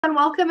And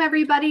welcome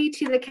everybody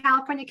to the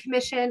California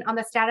Commission on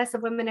the Status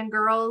of Women and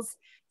Girls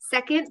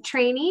second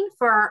training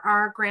for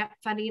our grant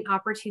funding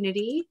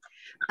opportunity.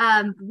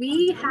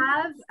 We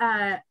have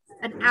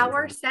an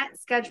hour set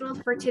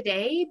scheduled for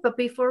today, but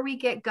before we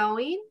get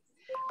going,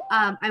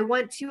 I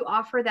want to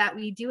offer that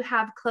we do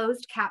have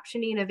closed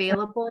captioning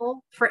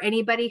available for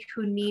anybody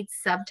who needs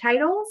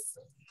subtitles.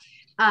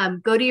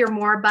 Go to your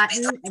More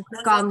button and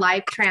click on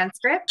Live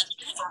Transcript.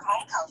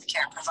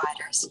 Healthcare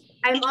providers.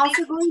 I'm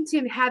also going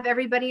to have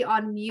everybody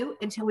on mute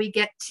until we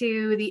get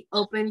to the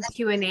open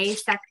Q&A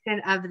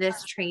section of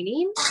this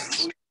training.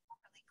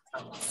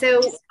 So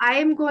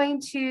I'm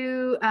going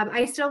to,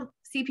 I still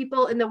see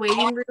people in the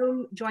waiting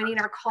room joining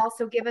our call,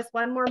 so give us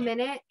one more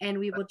minute and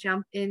we will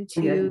jump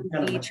into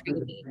the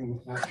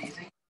training.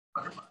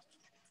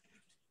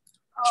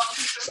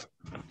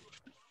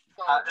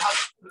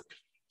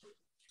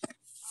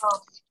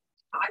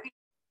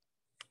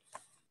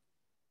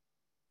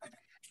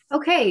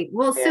 Okay,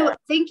 well, so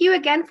thank you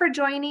again for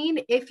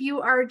joining. If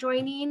you are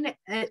joining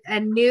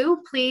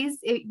new, please,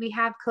 we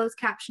have closed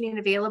captioning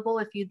available.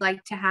 If you'd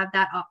like to have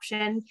that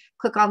option,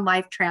 click on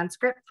Live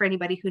Transcript for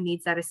anybody who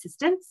needs that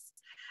assistance.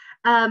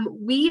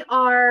 We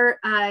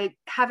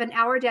have an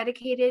hour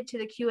dedicated to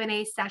the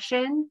Q&A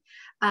session.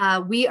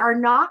 We are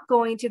not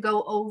going to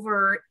go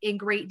over in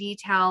great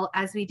detail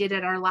as we did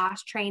at our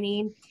last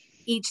training,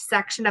 each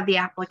section of the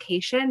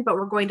application, but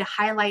we're going to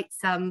highlight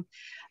some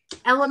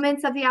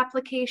elements of the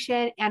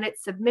application and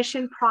its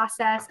submission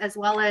process, as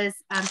well as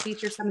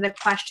feature some of the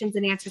questions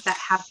and answers that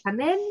have come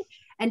in,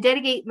 and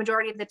dedicate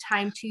majority of the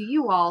time to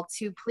you all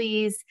to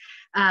please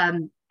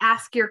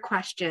ask your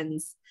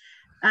questions.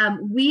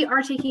 We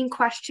are taking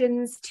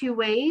questions two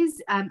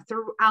ways.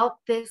 Throughout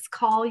this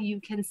call, you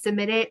can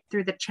submit it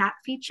through the chat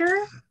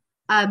feature.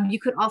 You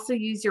could also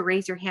use your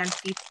raise your hand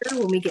feature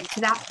when we get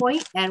to that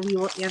point, and we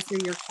will answer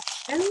your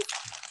questions.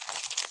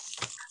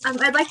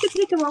 I'd like to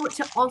take a moment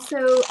to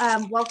also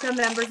welcome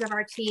members of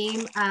our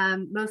team,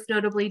 most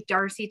notably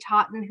Darcy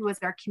Totten, who is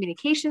our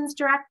communications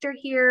director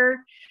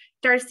here.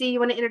 Darcy, you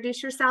want to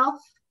introduce yourself?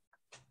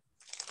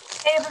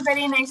 Hey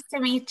everybody, nice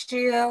to meet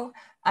you.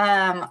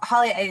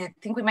 Holly, I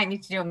think we might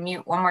need to do a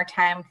mute one more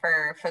time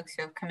for folks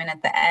who have come in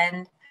at the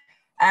end.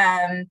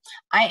 I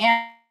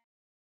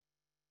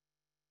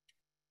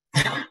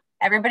am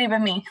everybody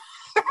but me.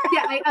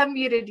 Yeah, I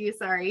unmuted you,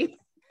 sorry.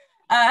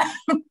 I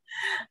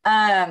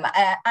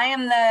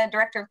am the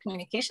Director of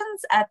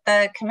Communications at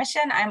the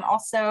Commission. I'm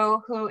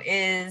also who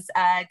is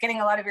getting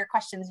a lot of your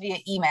questions via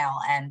email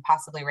and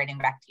possibly writing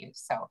back to you.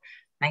 So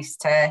nice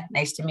to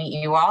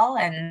meet you all,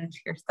 and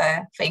here's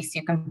the face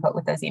you can put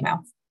with those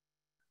emails.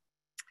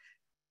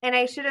 And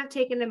I should have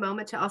taken a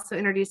moment to also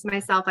introduce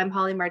myself. I'm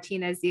Holly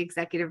Martinez, the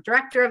Executive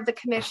Director of the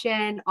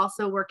Commission,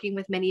 also working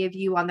with many of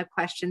you on the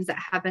questions that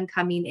have been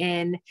coming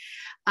in.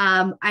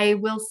 I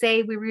will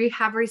say we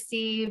have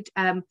received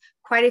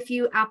quite a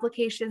few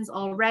applications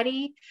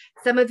already.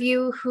 Some of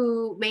you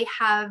who may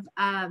have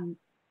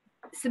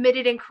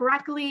submitted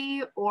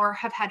incorrectly or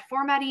have had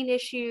formatting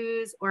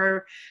issues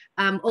or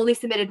only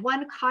submitted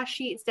one cost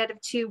sheet instead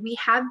of two, we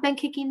have been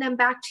kicking them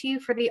back to you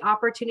for the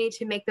opportunity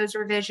to make those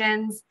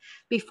revisions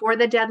before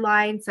the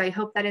deadline. So I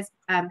hope that is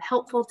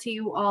helpful to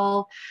you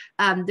all.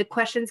 The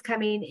questions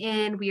coming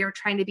in, we are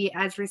trying to be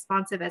as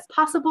responsive as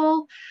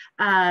possible.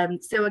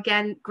 So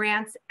again,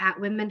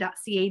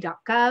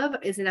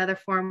 grants@women.ca.gov is another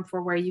form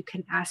for where you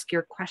can ask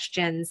your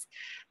questions,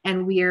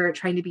 and we are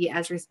trying to be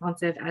as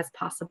responsive as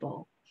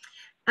possible.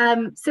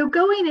 So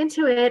going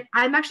into it,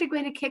 I'm actually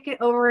going to kick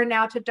it over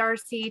now to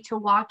Darcy to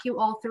walk you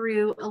all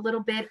through a little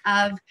bit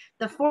of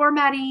the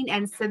formatting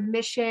and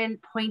submission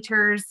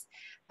pointers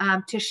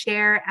to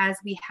share as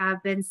we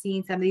have been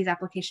seeing some of these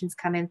applications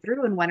come in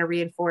through and want to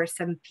reinforce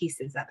some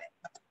pieces of it.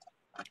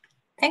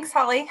 Thanks,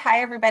 Holly. Hi,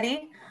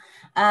 everybody.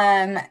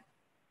 All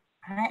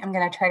right, I'm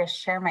going to try to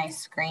share my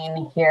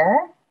screen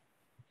here.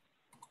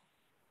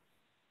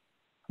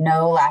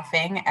 No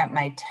laughing at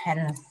my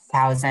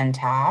 10,000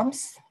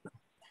 tabs.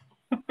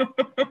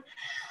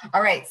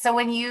 All right, so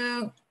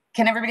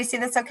can everybody see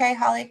this okay,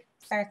 Holly?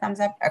 Sorry, thumbs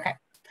up, okay.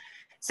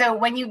 So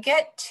when you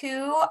get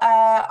to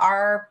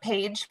our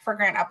page for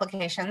grant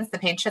applications, the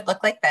page should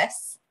look like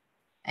this,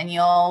 and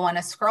you'll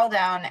wanna scroll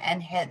down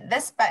and hit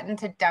this button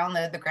to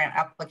download the grant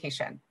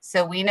application.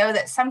 So we know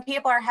that some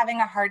people are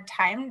having a hard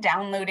time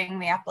downloading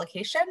the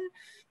application.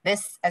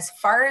 This, as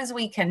far as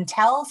we can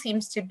tell,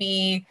 seems to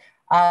be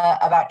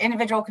about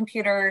individual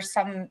computers.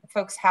 Some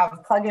folks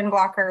have plugin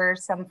blockers,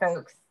 some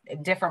folks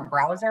different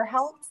browser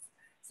helps.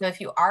 So if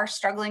you are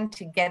struggling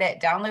to get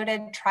it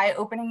downloaded, try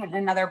opening it in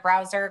another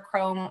browser,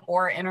 Chrome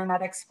or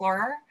Internet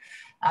Explorer.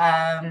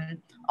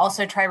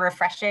 Also try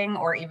refreshing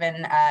or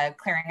even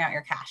clearing out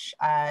your cache.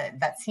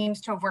 That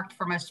seems to have worked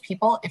for most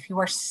people. If you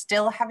are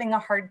still having a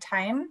hard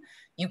time,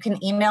 you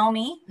can email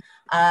me.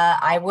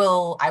 I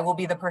will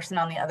be the person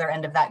on the other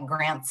end of that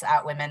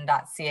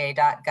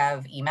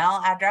grants@women.ca.gov email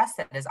address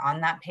that is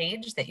on that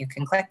page that you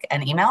can click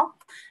and email,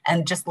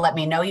 and just let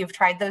me know you've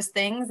tried those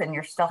things and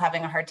you're still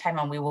having a hard time,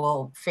 and we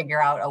will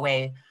figure out a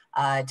way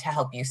to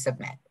help you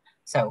submit.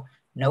 So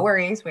no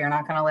worries. We are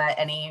not going to let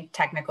any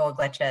technical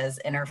glitches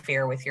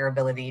interfere with your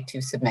ability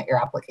to submit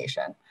your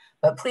application.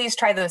 But please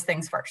try those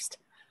things first.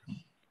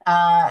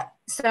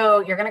 So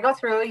you're going to go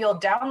through, you'll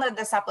download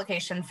this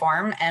application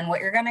form, and what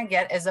you're going to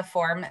get is a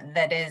form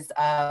that is,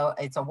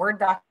 it's a Word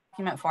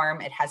document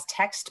form. It has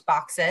text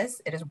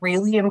boxes. It is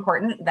really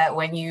important that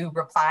when you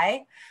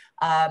reply,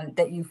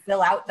 that you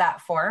fill out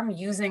that form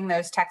using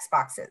those text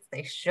boxes.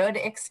 They should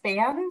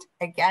expand.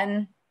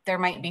 Again, there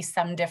might be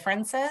some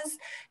differences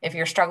if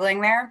you're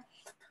struggling there.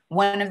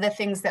 One of the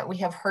things that we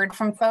have heard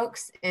from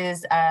folks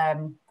is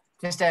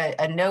just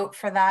a note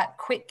for that,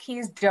 quick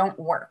keys don't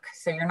work.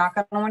 So you're not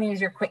going to want to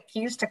use your quick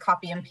keys to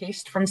copy and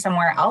paste from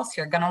somewhere else.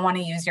 You're going to want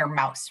to use your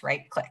mouse,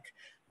 right click.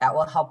 That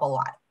will help a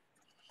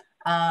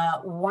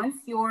lot. Once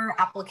your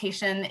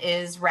application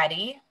is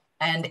ready,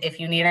 and if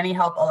you need any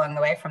help along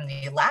the way from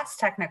the last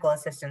technical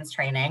assistance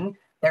training,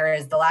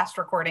 the last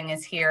recording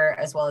is here,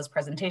 as well as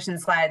presentation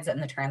slides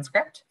and the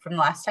transcript from the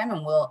last time,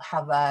 and we'll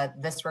have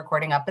this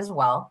recording up as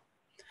well.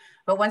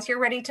 But once you're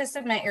ready to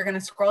submit, you're going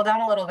to scroll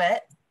down a little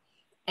bit,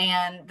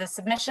 and the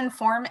submission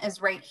form is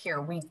right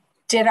here. We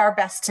did our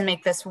best to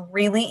make this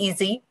really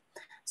easy.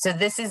 So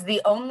this is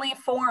the only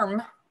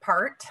form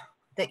part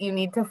that you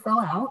need to fill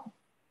out.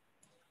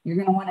 You're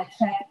going to want to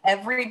check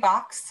every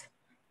box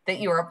that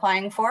you are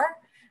applying for,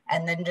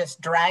 and then just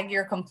drag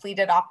your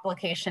completed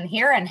application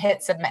here and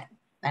hit submit,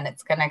 and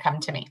it's going to come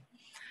to me.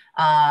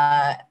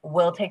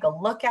 We'll take a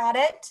look at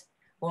it.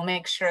 We'll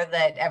make sure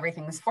that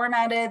everything's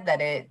formatted,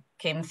 that it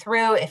came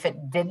through. If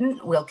it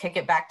didn't, we'll kick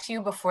it back to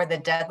you before the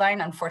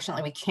deadline.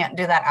 Unfortunately, we can't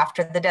do that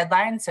after the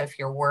deadline. So if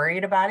you're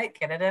worried about it,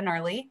 get it in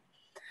early.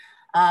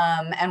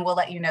 And we'll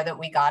let you know that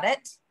we got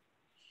it.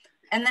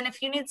 And then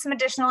if you need some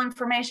additional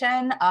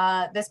information,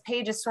 this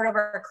page is sort of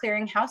our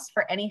clearinghouse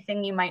for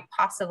anything you might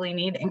possibly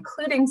need,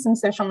 including some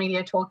social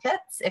media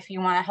toolkits if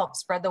you want to help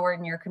spread the word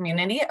in your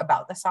community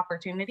about this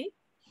opportunity.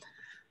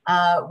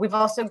 We've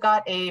also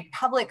got a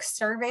public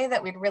survey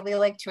that we'd really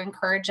like to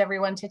encourage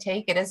everyone to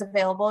take. It is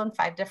available in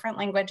 5 different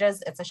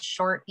languages. It's a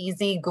short,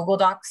 easy Google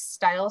Docs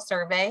style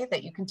survey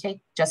that you can take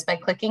just by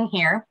clicking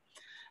here.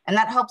 And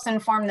that helps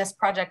inform this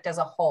project as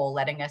a whole,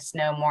 letting us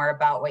know more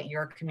about what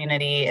your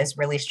community is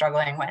really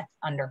struggling with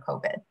under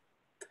COVID.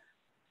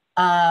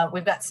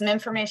 We've got some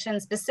information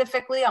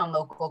specifically on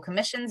local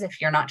commissions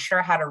if you're not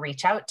sure how to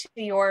reach out to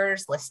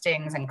yours,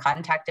 listings and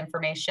contact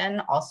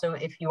information. Also,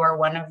 if you are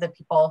one of the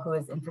people who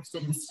is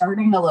interested in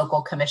starting a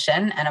local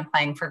commission and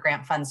applying for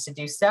grant funds to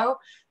do so,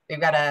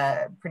 we've got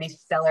a pretty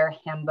stellar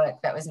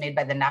handbook that was made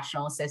by the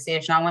National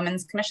Association on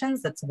Women's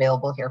Commissions that's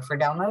available here for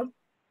download.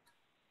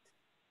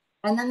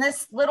 And then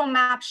this little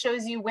map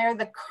shows you where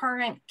the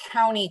current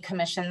county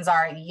commissions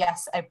are.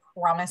 Yes, I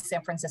promise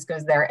San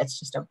Francisco's there. It's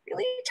just a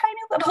really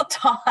tiny little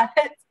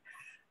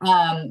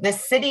dot. The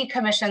city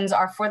commissions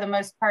are, for the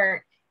most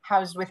part,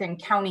 housed within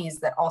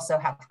counties that also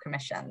have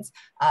commissions.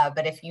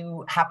 But if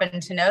you happen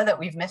to know that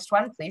we've missed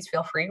one, please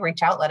feel free to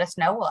reach out, let us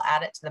know. We'll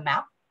add it to the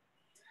map.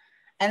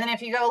 And then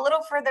if you go a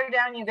little further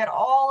down, you get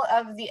all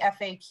of the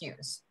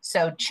FAQs.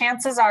 So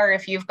chances are,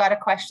 if you've got a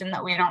question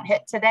that we don't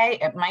hit today,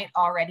 it might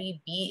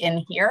already be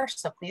in here.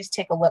 So please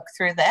take a look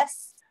through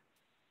this.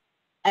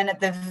 And at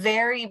the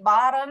very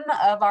bottom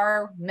of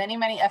our many,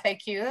 many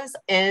FAQs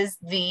is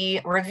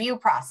the review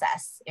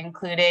process,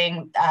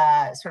 including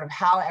sort of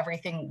how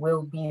everything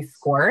will be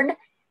scored,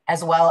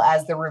 as well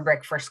as the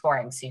rubric for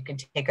scoring. So you can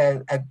take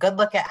a good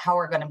look at how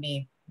we're going to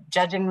be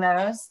judging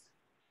those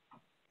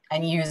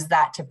and use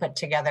that to put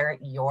together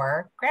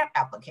your grant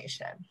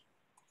application.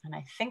 And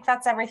I think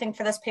that's everything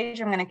for this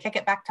page. I'm going to kick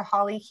it back to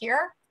Holly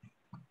here.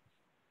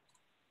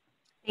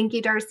 Thank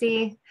you,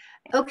 Darcy.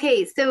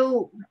 Okay,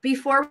 so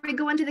before we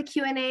go into the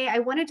Q&A, I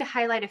wanted to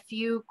highlight a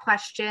few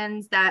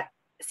questions that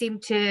seem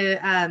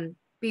to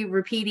be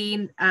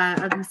repeating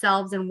of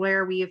themselves and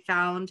where we have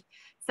found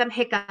some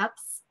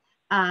hiccups.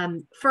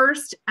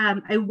 First,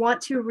 I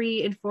want to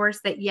reinforce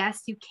that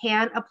yes, you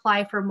can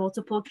apply for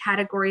multiple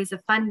categories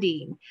of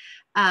funding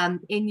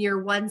in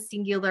your one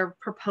singular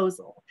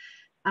proposal.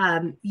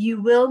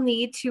 You will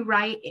need to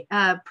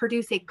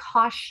produce a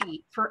cost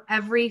sheet for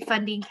every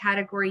funding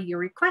category you're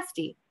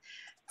requesting.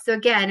 So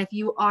again, if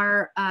you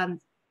are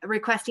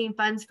requesting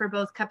funds for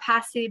both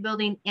capacity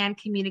building and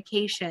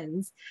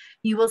communications,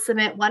 you will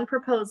submit one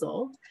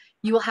proposal.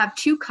 You will have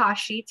 2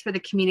 cost sheets for the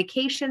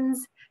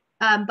communications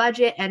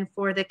budget and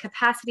for the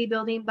capacity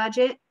building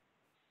budget.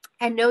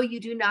 And no, you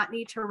do not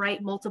need to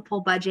write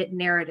multiple budget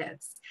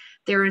narratives.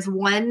 There is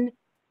one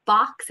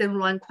box and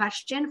one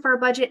question for a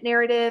budget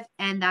narrative,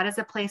 and that is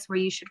a place where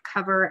you should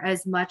cover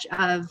as much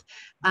of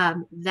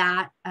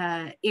that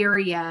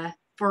area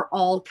for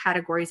all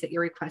categories that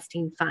you're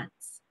requesting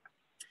funds.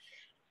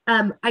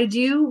 I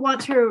do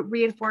want to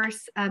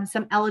reinforce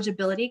some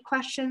eligibility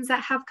questions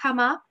that have come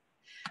up.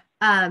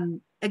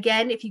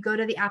 Again, if you go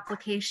to the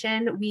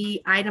application,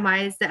 we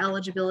itemize the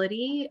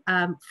eligibility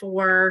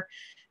for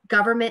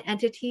government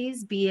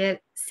entities, be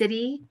it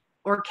city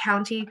or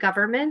county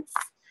governments,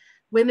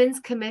 women's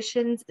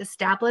commissions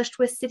established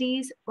with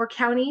cities or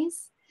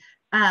counties.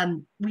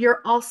 We are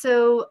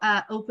also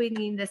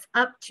opening this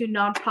up to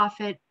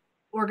nonprofit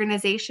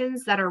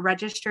organizations that are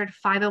registered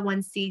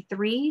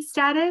 501c3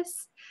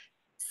 status,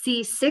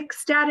 C6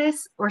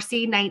 status, or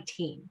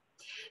C19?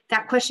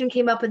 That question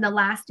came up in the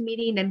last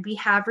meeting, and we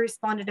have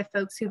responded to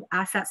folks who've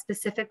asked that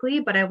specifically,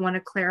 but I want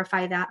to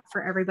clarify that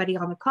for everybody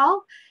on the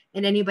call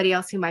and anybody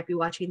else who might be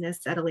watching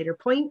this at a later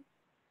point.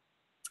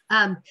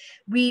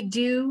 We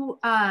do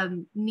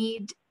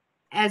need,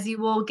 as you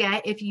will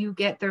get, if you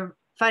get the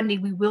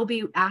funding, we will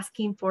be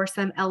asking for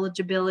some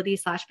eligibility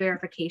 /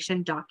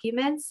 verification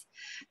documents.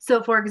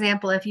 So for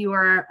example, if you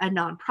are a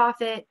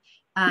nonprofit,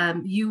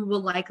 you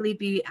will likely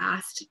be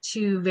asked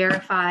to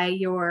verify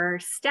your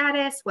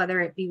status, whether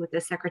it be with the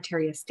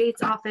Secretary of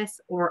State's office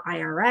or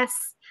IRS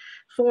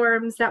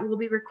forms that will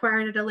be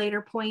required at a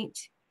later point.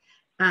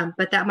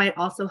 But that might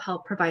also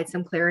help provide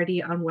some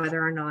clarity on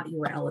whether or not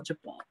you are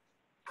eligible.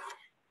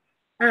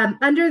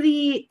 Under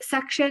the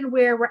section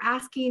where we're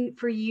asking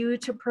for you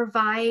to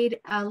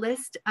provide a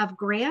list of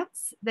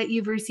grants that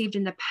you've received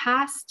in the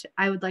past,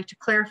 I would like to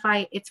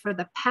clarify it's for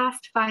the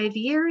past 5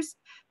 years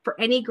for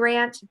any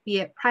grant,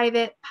 be it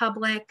private,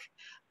 public,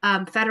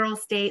 federal,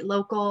 state,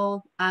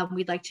 local.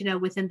 We'd like to know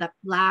within the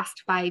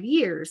last 5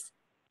 years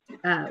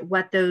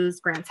what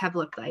those grants have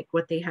looked like,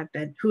 what they have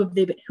been, who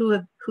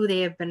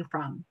they have been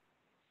from.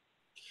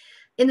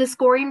 In the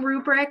scoring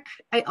rubric,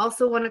 I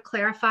also want to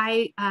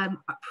clarify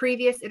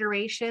previous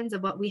iterations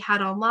of what we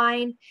had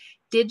online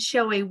did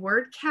show a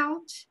word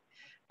count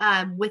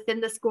within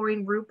the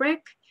scoring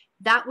rubric.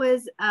 That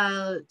was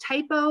a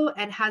typo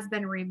and has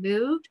been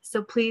removed.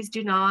 So please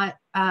do not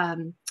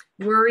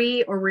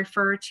worry or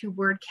refer to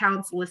word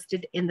counts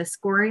listed in the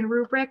scoring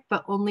rubric,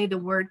 but only the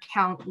word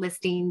count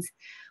listings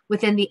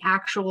within the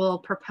actual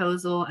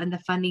proposal and the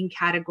funding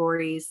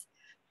categories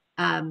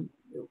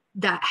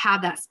that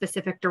have that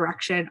specific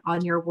direction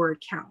on your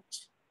word count.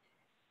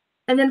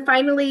 And then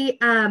finally,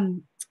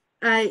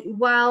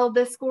 while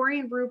the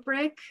scoring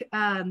rubric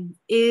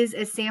is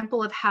a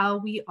sample of how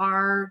we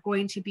are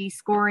going to be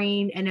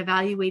scoring and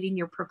evaluating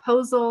your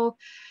proposal,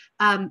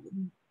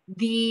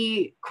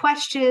 the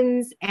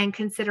questions and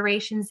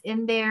considerations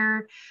in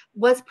there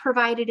was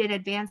provided in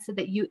advance so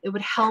that it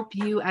would help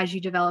you as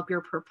you develop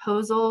your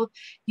proposal.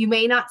 You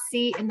may not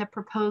see in the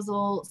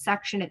proposal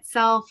section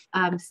itself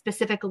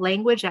specific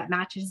language that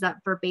matches up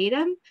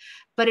verbatim,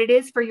 but it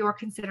is for your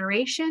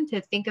consideration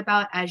to think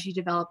about as you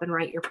develop and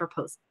write your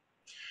proposal.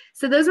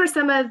 So those were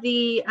some of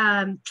the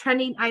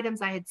trending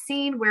items I had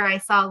seen where I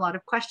saw a lot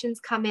of questions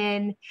come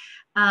in.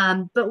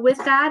 But with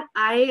that,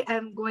 I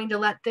am going to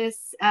let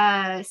this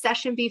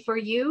session be for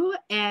you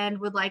and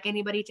would like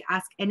anybody to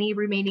ask any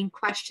remaining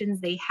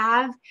questions they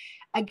have.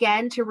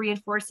 Again, to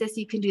reinforce this,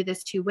 you can do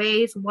this 2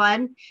 ways.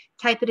 One,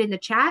 type it in the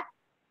chat.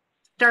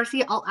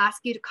 Darcy, I'll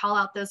ask you to call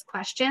out those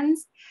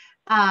questions.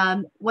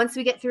 Once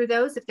we get through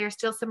those, if there's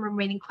still some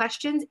remaining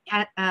questions,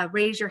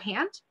 raise your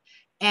hand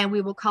and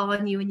we will call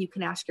on you and you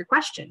can ask your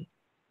question.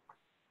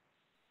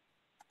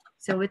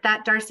 So with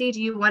that, Darcy,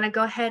 do you want to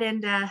go ahead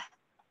and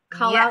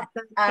call out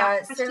the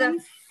questions? So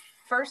the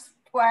first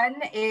one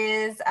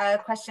is a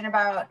question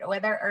about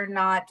whether or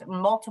not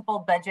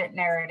multiple budget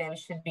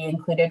narratives should be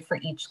included for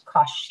each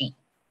cost sheet.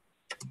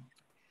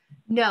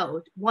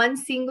 No, one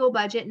single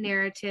budget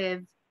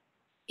narrative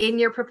in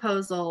your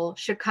proposal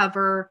should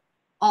cover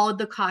all of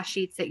the cost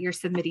sheets that you're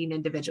submitting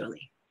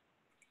individually.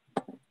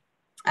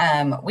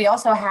 We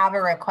also have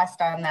a request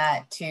on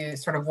that to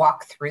sort of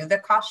walk through the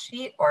cost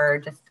sheet or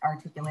just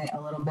articulate a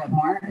little bit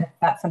more. If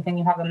that's something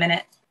you have a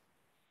minute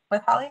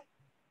with, Holly?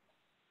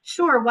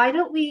 Sure. Why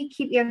don't we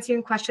keep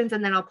answering questions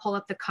and then I'll pull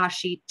up the cost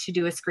sheet to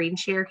do a screen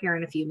share here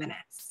in a few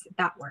minutes. If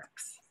that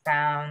works.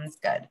 Sounds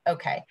good.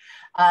 Okay.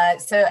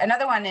 So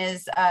another one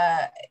is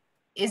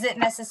it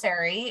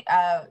necessary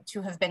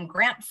to have been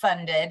grant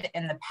funded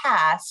in the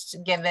past,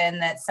 given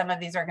that some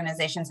of these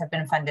organizations have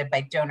been funded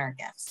by donor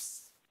gifts?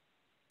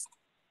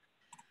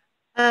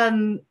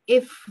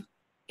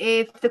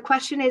 If the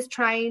question is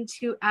trying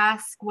to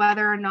ask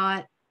whether or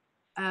not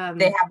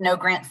they have no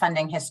grant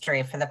funding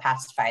history for the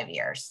past 5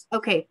 years.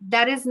 Okay,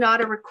 that is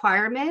not a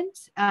requirement.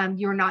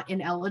 You're not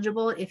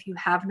ineligible if you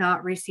have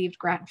not received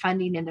grant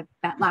funding in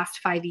that last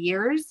 5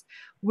 years.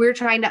 We're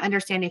trying to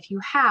understand if you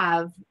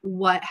have,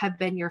 what have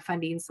been your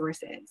funding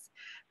sources.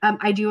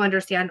 I do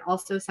understand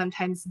also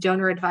sometimes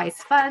donor advised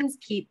funds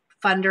keep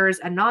funders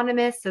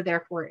anonymous, so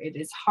therefore it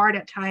is hard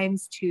at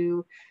times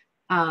to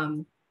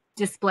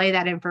display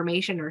that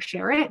information or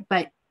share it,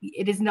 but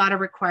it is not a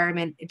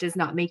requirement. It does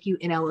not make you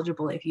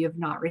ineligible if you have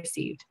not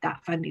received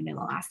that funding in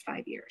the last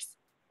 5 years.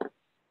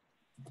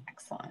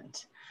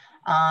 Excellent.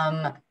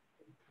 I'm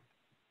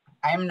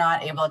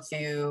not able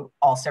to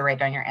also write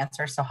down your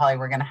answer. So Holly,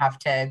 we're gonna have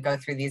to go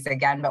through these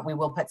again, but we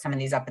will put some of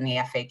these up in the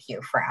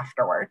FAQ for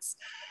afterwards.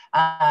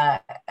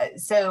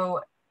 So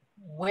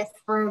with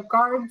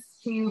regards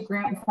to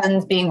grant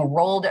funds being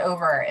rolled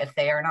over if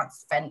they are not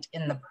spent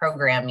in the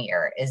program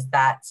year, is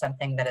that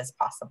something that is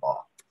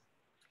possible?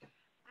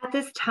 At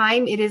this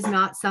time, it is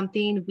not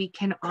something we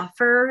can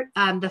offer.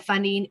 The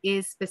funding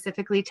is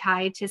specifically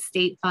tied to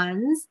state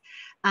funds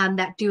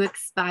that do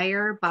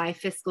expire by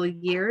fiscal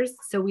years.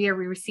 So we are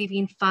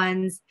receiving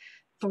funds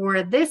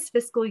for this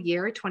fiscal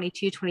year,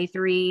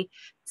 22-23,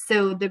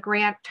 so the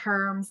grant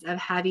terms of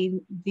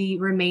having the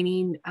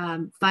remaining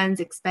funds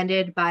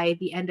expended by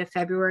the end of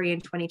February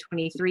in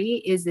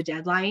 2023 is the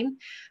deadline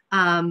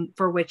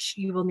for which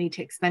you will need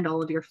to expend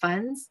all of your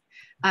funds.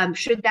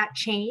 Should that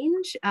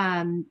change,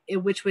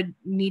 which would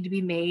need to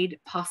be made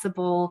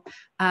possible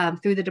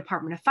through the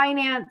Department of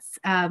Finance,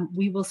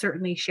 we will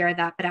certainly share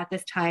that. But at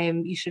this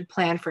time, you should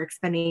plan for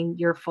expending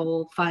your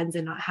full funds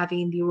and not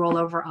having the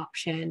rollover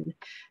option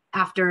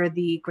after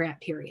the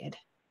grant period.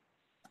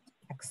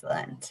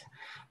 Excellent.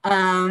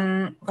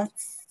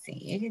 Let's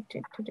see.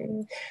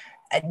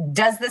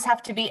 Does this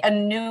have to be a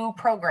new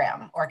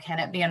program, or can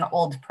it be an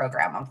old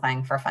program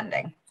applying for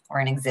funding, or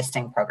an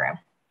existing program?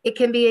 It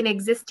can be an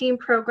existing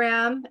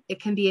program. It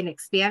can be an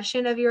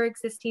expansion of your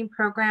existing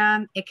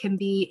program. It can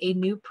be a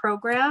new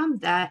program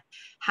that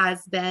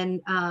has been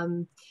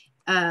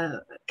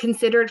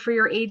considered for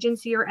your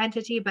agency or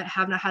entity, but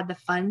have not had the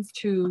funds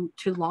to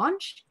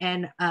launch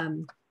and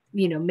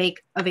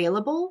make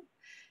available.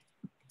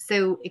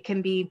 So it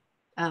can be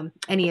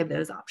any of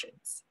those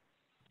options.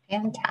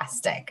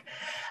 Fantastic.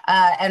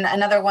 And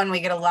another one we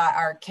get a lot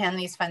are, can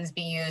these funds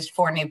be used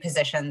for new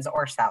positions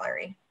or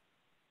salary?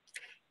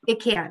 It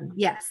can,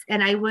 yes.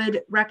 And I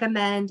would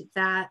recommend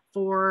that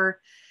for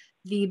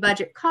the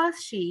budget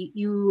cost sheet,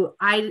 you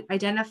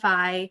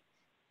identify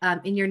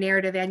in your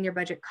narrative and your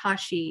budget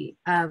cost sheet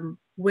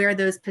where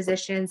those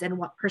positions and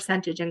what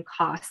percentage and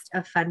cost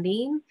of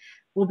funding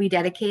will be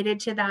dedicated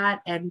to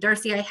that. And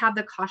Darcy, I have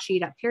the cost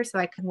sheet up here so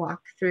I can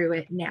walk through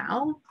it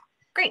now.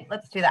 Great,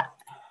 let's do that.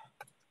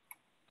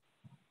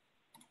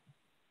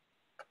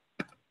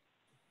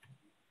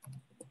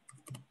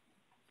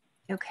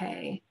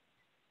 Okay.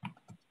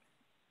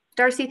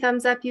 Darcy,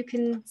 thumbs up, you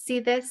can see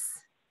this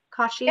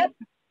cost sheet? Yep.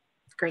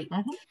 Great.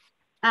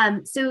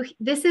 So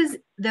this is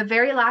the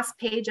very last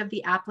page of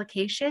the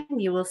application.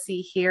 You will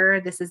see here,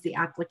 this is the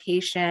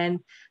application.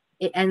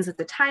 It ends with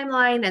the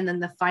timeline, and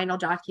then the final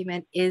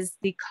document is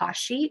the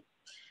cost sheet.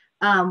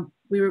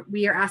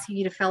 We are asking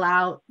you to fill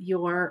out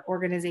your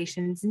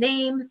organization's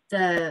name,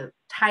 the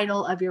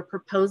title of your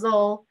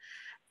proposal,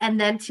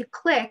 and then to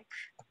click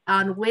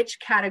on which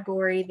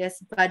category this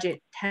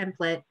budget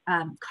template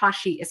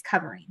cost sheet is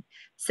covering.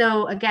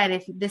 So again,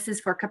 if this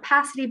is for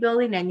capacity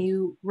building and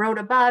you wrote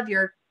above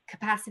your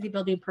capacity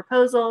building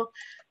proposal,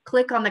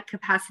 click on the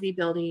capacity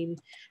building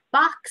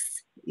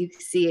box. You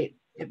see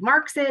it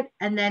marks it,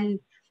 and then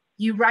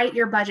you write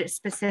your budget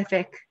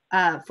specific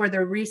for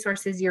the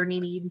resources you're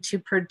needing to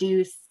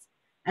produce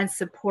and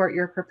support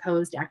your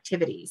proposed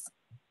activities.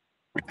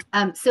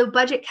 So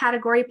budget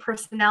category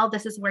personnel,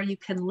 this is where you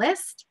can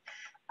list,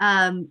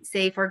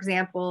 say, for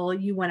example,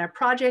 you want a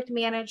project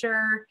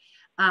manager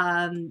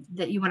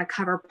that you want to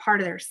cover part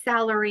of their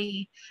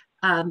salary.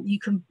 You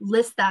can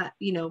list that,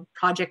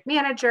 project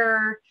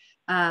manager,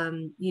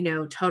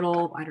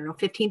 total, I don't know,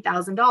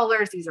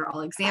 $15,000. These are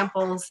all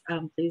examples.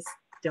 Please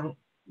don't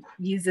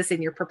use this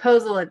in your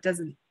proposal. It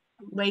doesn't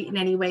weight in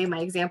any way my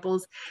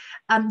examples.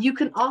 You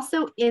can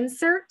also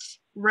insert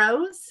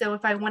rows. So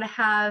if I want to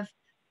have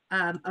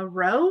a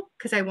row,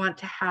 because I want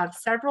to have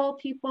several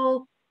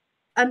people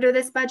under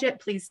this budget,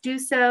 please do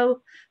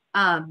so.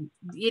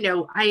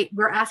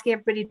 We're asking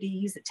everybody to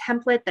use a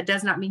template. That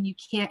does not mean you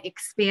can't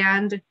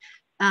expand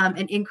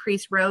and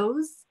increase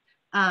rows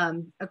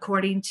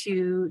according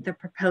to the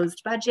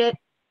proposed budget.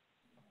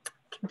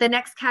 The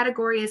next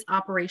category is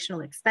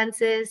operational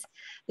expenses.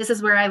 This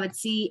is where I would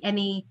see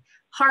any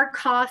hard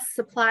costs,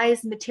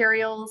 supplies,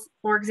 materials.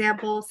 For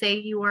example, say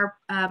you are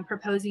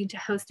proposing to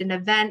host an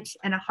event,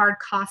 and a hard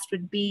cost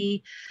would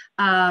be,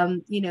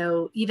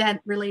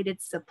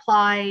 event-related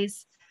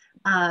supplies.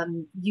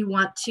 You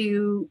want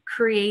to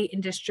create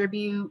and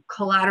distribute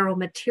collateral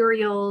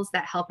materials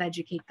that help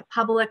educate the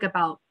public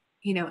about,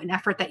 an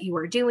effort that you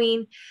are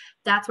doing.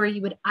 That's where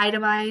you would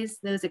itemize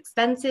those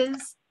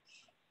expenses.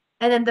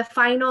 And then the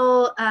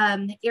final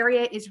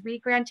area is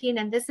regranting,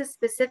 and this is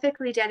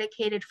specifically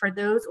dedicated for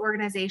those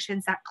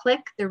organizations that click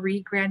the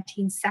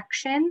regranting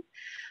section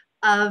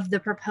of the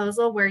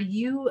proposal, where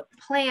you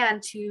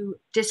plan to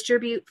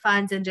distribute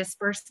funds and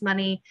disperse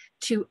money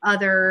to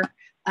other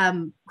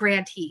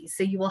grantees.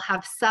 So you will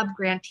have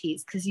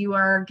sub-grantees because you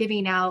are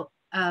giving out,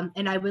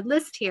 and I would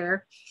list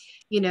here,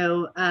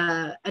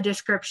 a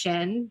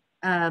description,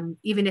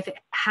 even if it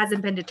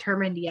hasn't been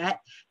determined yet,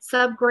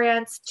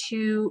 sub-grants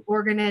to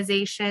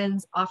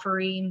organizations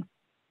offering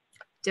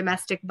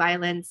domestic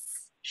violence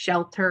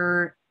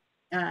shelter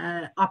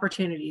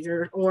opportunities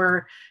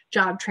or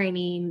job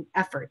training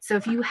efforts. So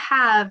if you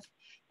have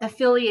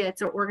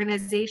affiliates or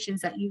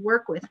organizations that you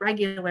work with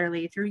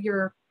regularly through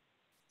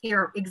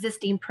your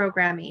existing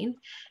programming,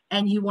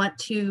 and you want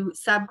to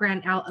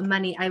sub-grant out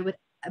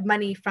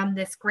money from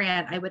this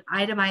grant, I would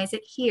itemize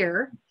it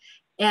here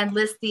and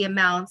list the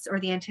amounts or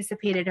the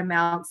anticipated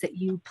amounts that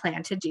you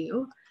plan to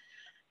do.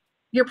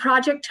 Your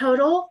project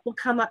total will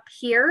come up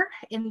here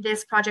in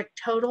this project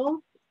total.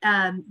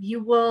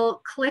 You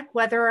will click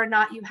whether or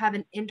not you have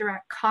an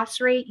indirect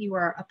cost rate you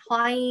are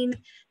applying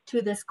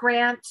to this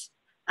grant.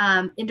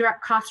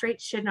 Indirect cost rate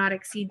should not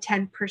exceed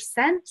 10%.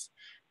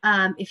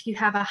 If you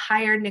have a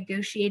higher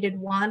negotiated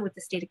one with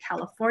the state of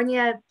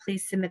California,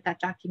 please submit that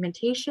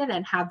documentation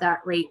and have that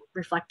rate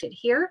reflected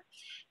here.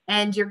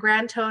 And your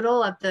grand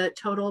total of the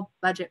total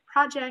budget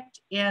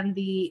project and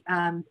the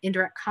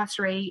indirect cost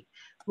rate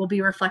will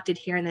be reflected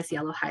here in this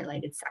yellow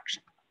highlighted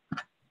section.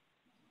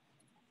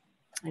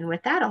 And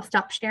with that, I'll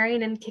stop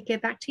sharing and kick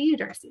it back to you,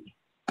 Darcy.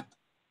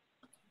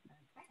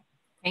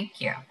 Thank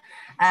you.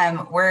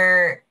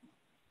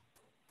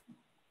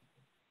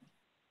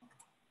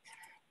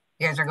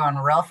 You guys are going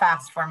real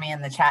fast for me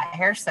in the chat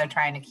here, so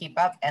trying to keep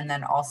up and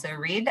then also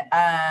read.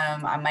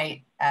 I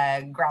might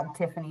grab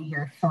Tiffany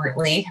here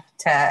shortly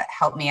to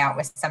help me out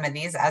with some of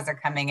these as they're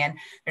coming in.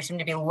 There seem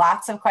to be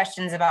lots of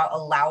questions about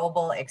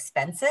allowable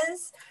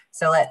expenses.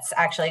 So let's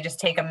actually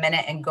just take a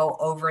minute and go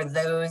over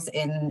those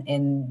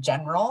in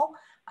general,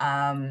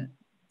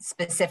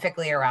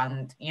 specifically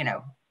around, you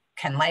know,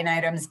 can line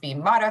items be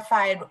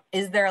modified?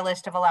 Is there a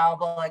list of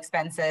allowable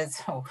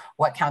expenses?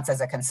 What counts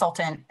as a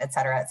consultant, et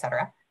cetera, et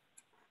cetera.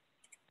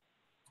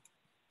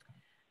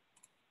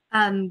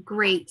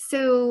 Great.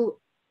 So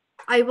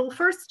I will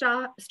first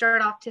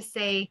start off to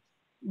say,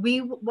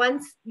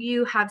 once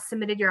you have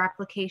submitted your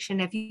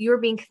application, if you're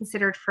being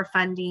considered for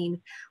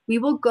funding, we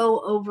will go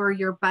over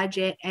your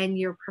budget and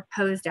your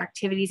proposed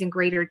activities in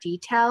greater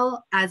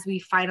detail as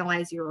we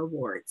finalize your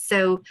award.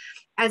 So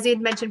as we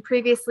had mentioned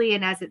previously,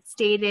 and as it's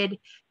stated,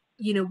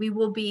 you know, we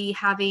will be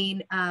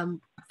having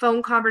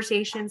phone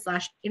conversations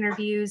 /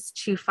 interviews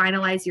to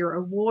finalize your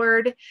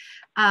award.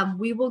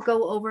 We will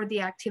go over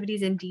the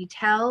activities in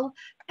detail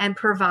and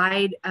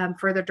provide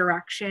further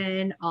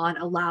direction on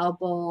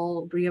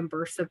allowable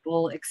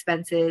reimbursable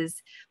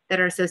expenses that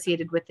are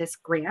associated with this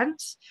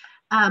grant.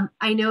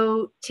 I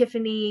know,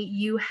 Tiffany,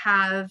 you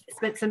have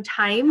spent some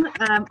time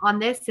on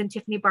this, and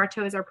Tiffany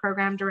Bartow is our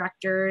program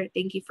director.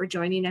 Thank you for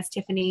joining us,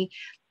 Tiffany.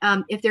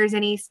 If there's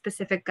any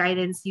specific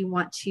guidance you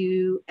want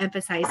to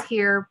emphasize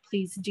here,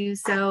 please do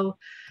so,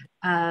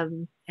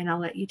 and I'll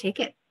let you take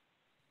it.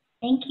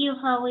 Thank you,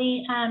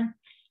 Holly.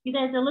 You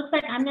guys, it looks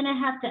like I'm gonna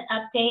have to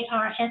update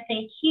our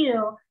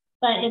FAQ,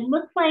 but it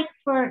looks like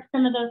for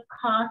some of those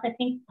costs, I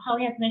think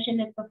Holly has mentioned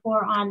this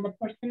before on the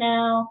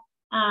personnel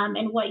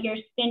and what you're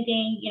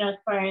spending, you know, as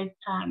far as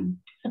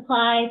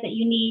supplies that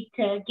you need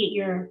to get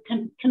your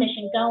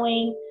commission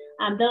going.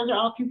 Those are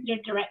all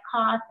considered direct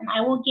costs, and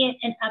I will get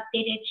an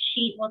updated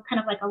sheet with kind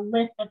of like a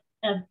list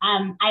of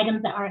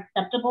items that are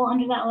acceptable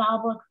under that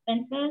allowable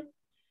expenses.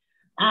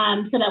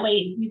 So that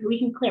way we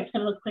can clear up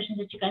some of those questions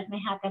that you guys may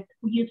have that's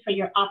used for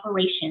your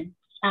operations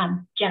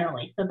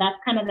generally. So that's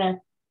kind of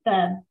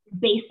the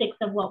basics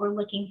of what we're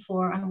looking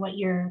for on what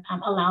your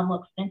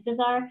allowable expenses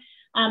are.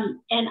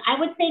 And I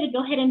would say to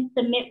go ahead and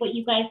submit what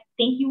you guys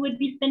think you would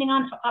be spending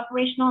on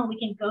operational, and we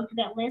can go to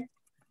that list.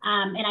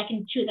 And I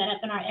can chew that up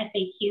in our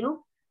FAQ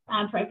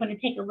for everyone to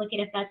take a look at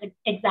if that's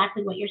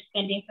exactly what you're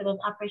spending for those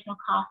operational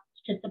costs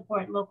to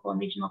support local and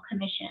regional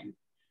commissions.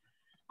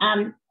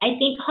 I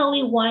think,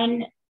 Holly,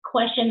 one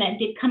question that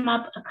did come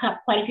up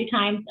quite a few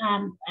times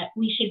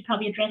we should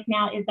probably address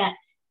now is that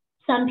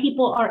some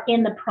people are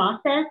in the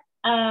process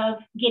of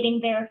getting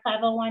their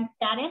 501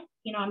 status.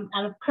 You know,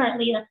 I'm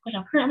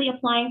currently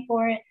applying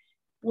for it.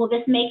 Will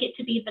this make it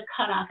to be the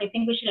cutoff? I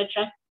think we should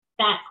address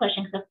that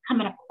question because it's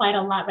coming up quite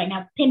a lot right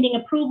now. Pending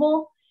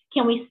approval,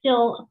 can we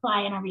still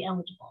apply and are we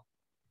eligible?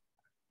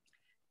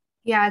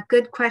 Yeah,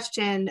 good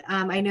question.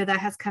 I know that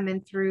has come in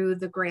through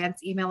the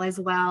grants email as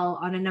well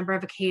on a number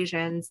of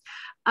occasions.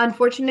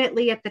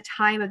 Unfortunately, at the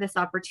time of this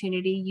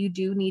opportunity, you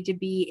do need to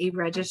be a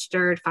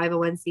registered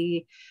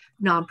 501c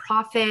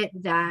nonprofit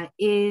that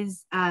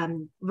is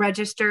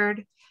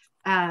registered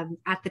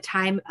at the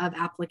time of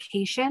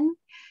application.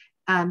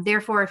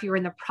 Therefore, if you're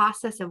in the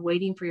process of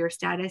waiting for your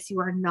status, you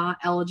are not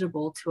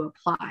eligible to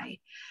apply.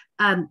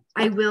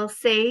 I will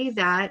say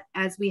that,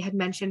 as we had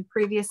mentioned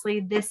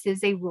previously, this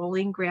is a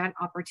rolling grant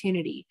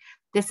opportunity.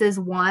 This is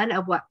one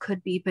of what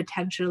could be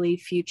potentially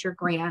future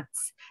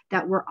grants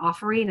that we're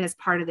offering as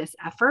part of this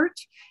effort.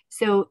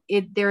 So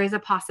there is a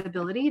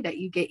possibility that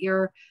you get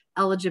your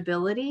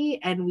eligibility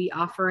and we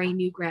offer a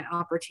new grant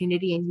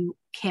opportunity and you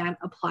can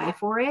apply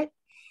for it.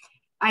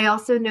 I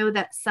also know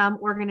that some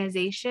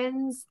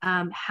organizations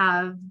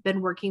have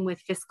been working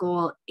with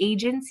fiscal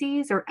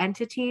agencies or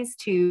entities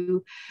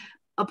to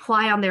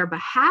apply on their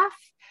behalf.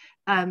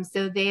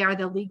 So they are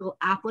the legal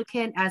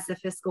applicant as the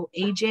fiscal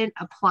agent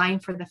applying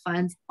for the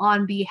funds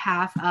on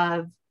behalf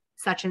of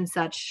such and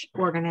such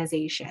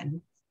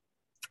organization.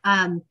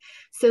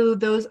 So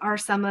those are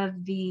some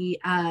of the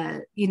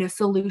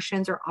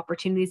solutions or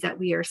opportunities that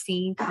we are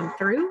seeing come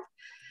through.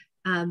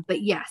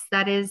 But yes,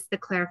 that is the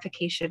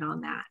clarification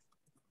on that.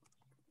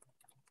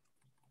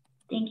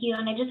 Thank you.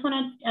 And I just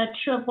want to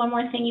true up one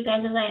more thing, you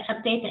guys, as I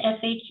update the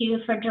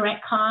FAQ for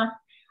direct costs.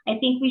 I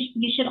think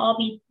you should all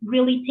be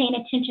really paying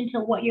attention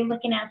to what you're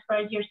looking at as far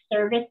as your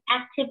service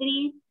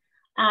activities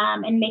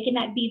and making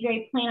that be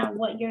very plain on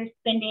what you're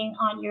spending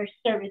on your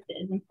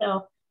services. And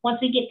so once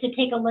we get to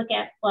take a look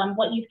at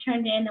what you've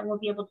turned in, then we'll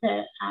be able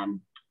to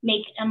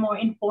make a more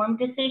informed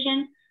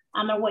decision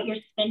on what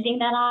you're spending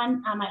that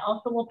on. I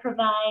also will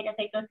provide, as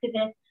I go through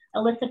this,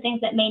 a list of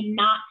things that may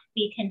not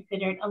be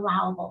considered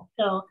allowable.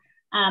 So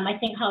I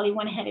think Holly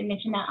went ahead and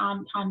mentioned that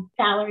on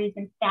salaries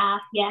and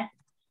staff. Yes,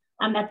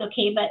 that's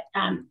okay. But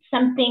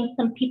some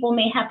people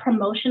may have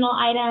promotional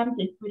items,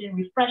 including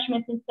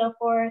refreshments and so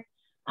forth,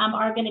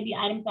 are going to be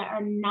items that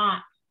are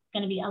not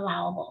going to be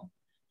allowable.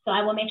 So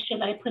I will make sure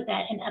that I put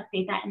that and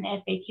update that in the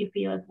FAQ for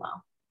you as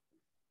well.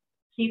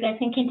 So you guys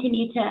can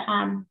continue to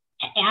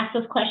ask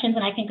those questions,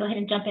 and I can go ahead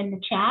and jump in the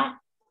chat.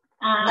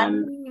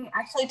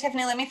 Actually,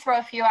 Tiffany, let me throw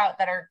a few out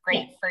that are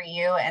great for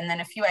you, and then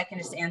a few I can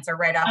just answer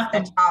right off the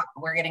top.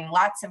 We're getting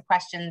lots of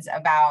questions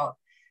about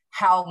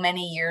how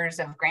many years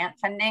of grant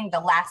funding, the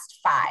last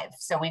 5.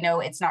 So we know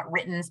it's not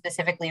written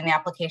specifically in the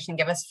application.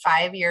 Give us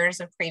 5 years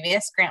of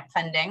previous grant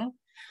funding.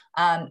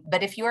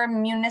 But if you're a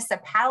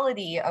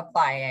municipality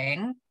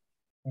applying,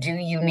 do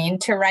you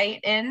need to write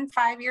in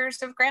 5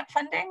 years of grant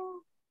funding?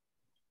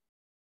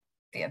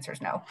 The answer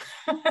is no.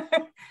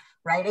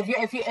 Right?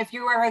 If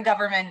you are a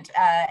government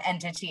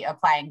entity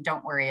applying,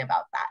 don't worry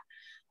about that.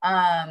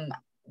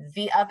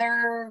 The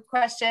other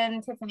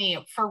question,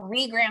 Tiffany, for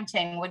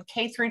re-granting, would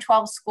K through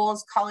 12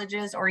 schools,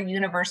 colleges, or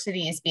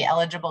universities be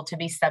eligible to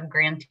be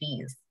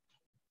sub-grantees?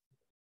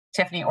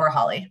 Tiffany or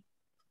Holly?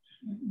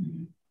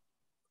 Do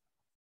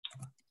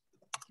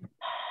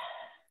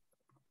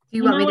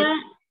you want me to?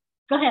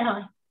 Go ahead,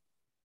 Holly.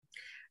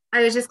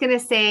 I was just going to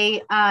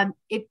say,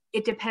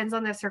 it depends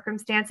on the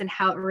circumstance and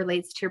how it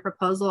relates to your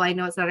proposal. I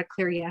know it's not a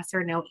clear yes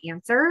or no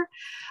answer.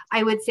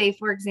 I would say,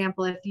 for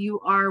example, if you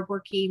are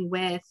working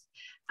with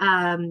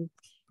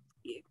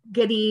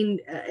getting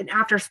an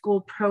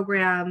after-school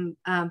program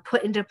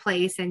put into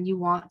place, and you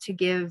want to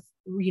give,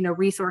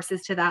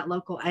 resources to that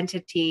local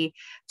entity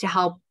to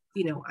help,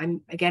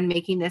 I'm again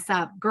making this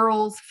up,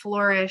 girls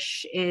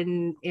flourish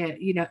in,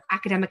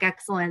 academic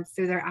excellence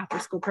through their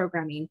after-school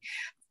programming.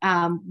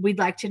 We'd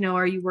like to know,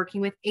 are you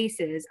working with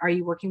ACEs? Are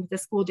you working with the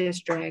school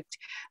district?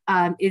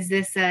 Is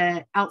this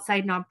a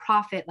outside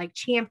nonprofit like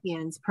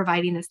Champions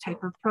providing this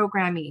type of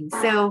programming?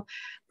 So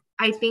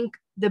I think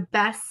the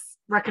best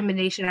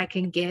recommendation I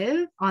can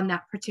give on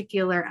that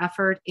particular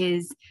effort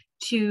is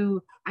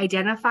to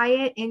identify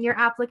it in your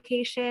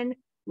application,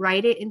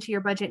 write it into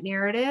your budget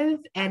narrative,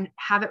 and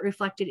have it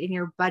reflected in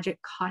your budget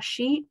cost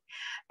sheet.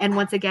 And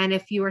once again,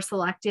 if you are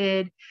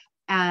selected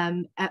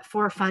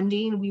for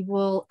funding, we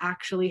will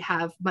actually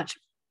have much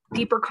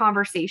deeper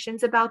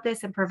conversations about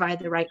this and provide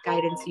the right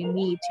guidance you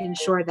need to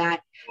ensure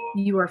that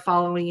you are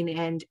following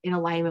and in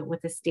alignment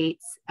with the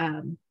state's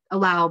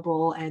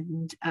allowable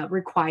and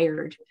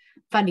required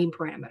funding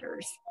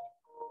parameters.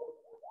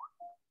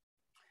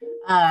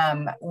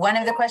 One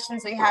of the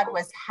questions we had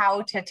was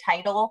how to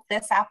title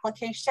this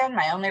application.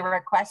 My only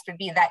request would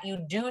be that you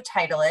do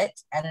title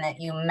it and that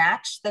you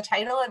match the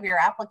title of your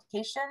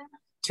application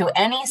to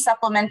any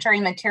supplementary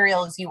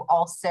materials you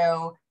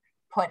also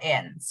put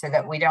in, so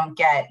that we don't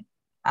get,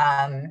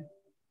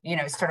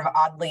 sort of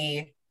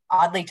oddly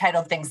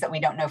titled things that we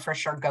don't know for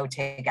sure go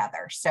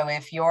together. So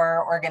if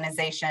your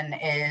organization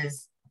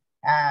is,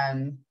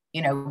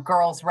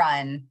 Girls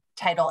Run,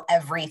 title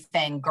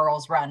everything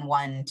Girls Run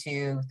 1,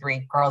 2,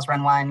 3, Girls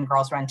Run 1,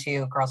 Girls Run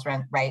 2, Girls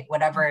Run, right?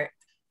 Whatever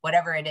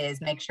it is,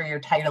 make sure you're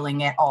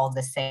titling it all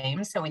the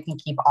same so we can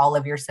keep all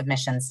of your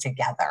submissions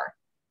together.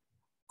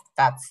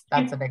 That's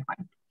a big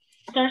one.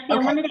 Darcy, okay. I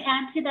wanted to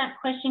add to that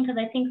question because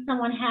I think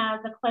someone has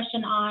a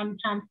question on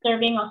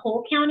serving a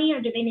whole county,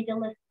 or do they need to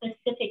list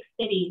specific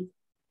cities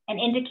and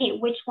indicate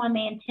which one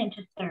they intend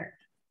to serve?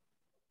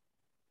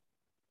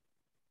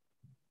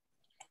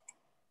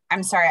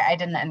 I'm sorry, I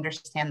didn't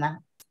understand that.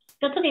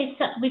 That's okay.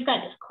 So we've got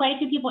quite a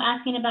few people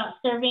asking about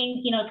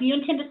serving, if you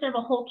intend to serve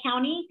a whole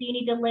county, do you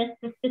need to list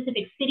the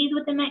specific cities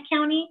within that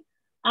county?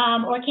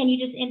 Or can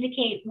you just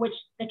indicate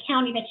the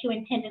county that you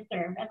intend to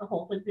serve as a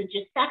whole? So is it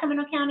just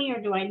Sacramento County, or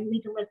do I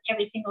need to list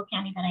every single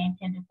county that I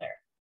intend to serve?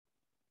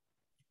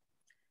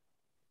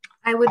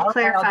 I would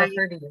clarify.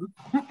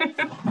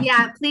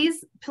 Yeah,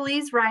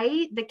 please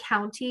write the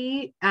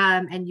county,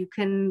 and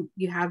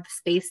you have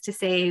space to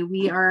say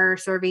we are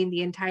serving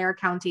the entire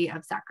county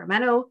of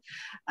Sacramento.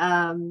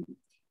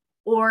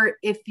 Or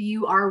if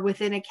you are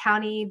within a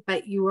county,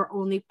 but you are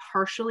only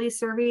partially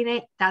serving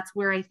it, that's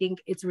where I think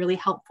it's really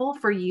helpful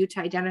for you to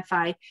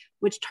identify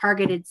which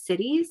targeted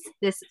cities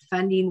this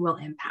funding will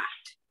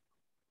impact.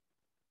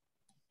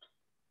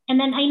 And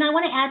then, I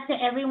want to add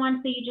to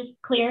everyone so you just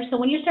clear. So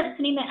when you start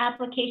sending the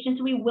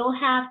applications, we will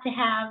have to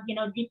have,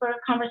 deeper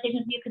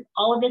conversations with you because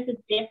all of this is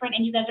different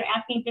and you guys are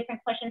asking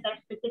different questions that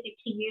are specific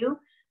to you.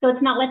 So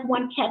it's not like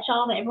one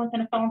catch-all that everyone's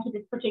going to fall into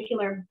this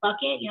particular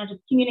bucket,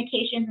 just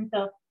communications. And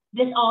so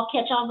this all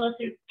catch-all goes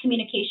through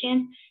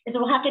communication. And so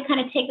we'll have to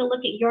kind of take a look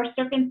at your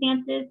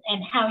circumstances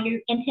and how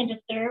you intend to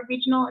serve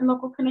regional and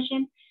local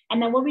commission.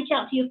 And then we'll reach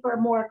out to you for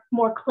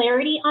more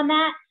clarity on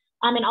that.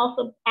 And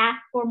also ask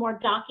for more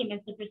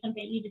documents if there's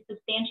something you need to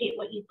substantiate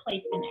what you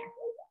placed in there.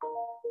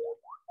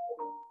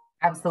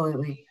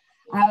 Absolutely.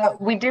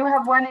 We do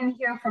have one in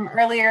here from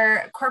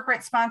earlier,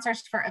 corporate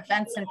sponsors for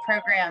events and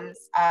programs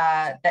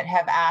that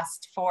have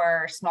asked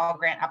for small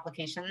grant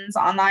applications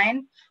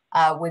online.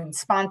 Would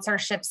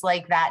sponsorships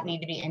like that need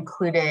to be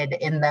included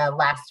in the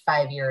last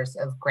 5 years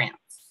of grants?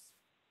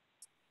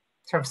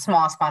 Sort of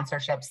small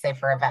sponsorships, say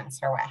for events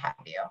or what have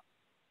you.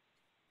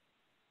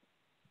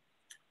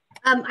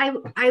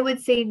 I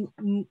would say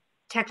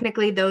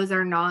technically those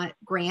are not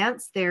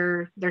grants,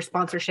 they're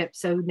sponsorships.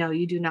 So no,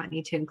 you do not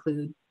need to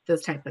include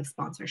those type of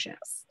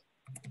sponsorships.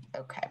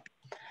 Okay.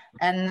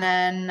 And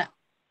then,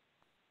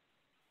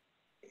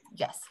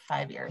 yes,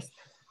 5 years.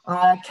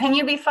 Can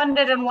you be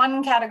funded in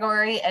one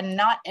category and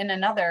not in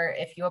another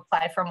if you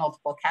apply for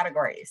multiple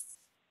categories?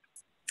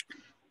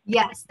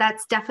 Yes,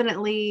 that's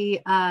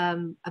definitely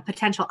a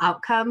potential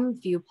outcome.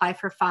 If you apply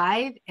for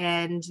 5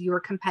 and you're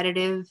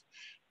competitive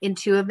in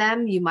 2 of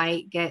them, you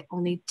might get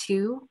only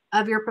 2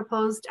 of your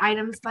proposed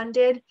items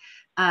funded.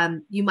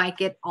 You might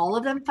get all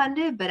of them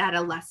funded, but at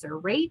a lesser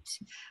rate.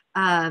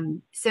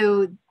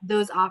 So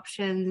those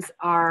options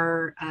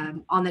are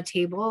on the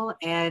table,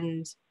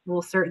 and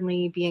we'll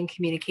certainly be in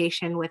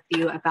communication with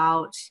you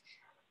about,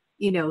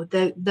 you know,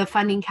 the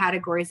funding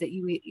categories that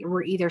you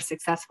were either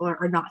successful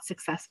or not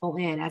successful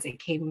in as it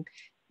came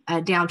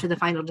down to the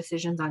final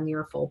decisions on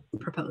your full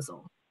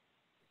proposal.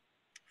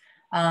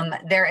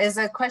 There is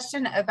a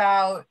question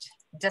about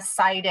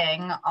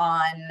deciding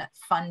on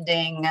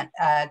funding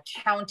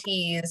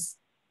counties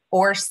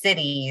or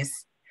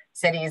cities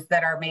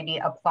that are maybe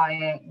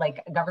applying,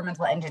 like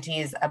governmental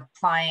entities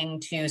applying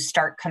to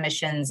start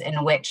commissions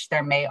in which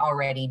there may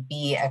already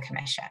be a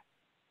commission.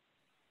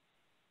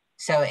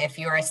 So if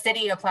you're a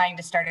city applying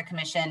to start a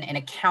commission in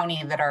a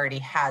county that already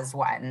has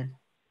one,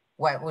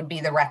 what would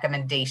be the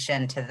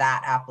recommendation to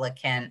that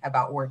applicant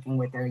about working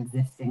with their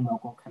existing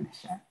local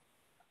commission?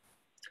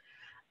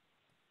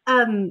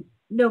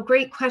 No,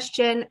 great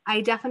question.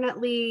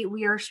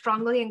 We are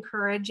strongly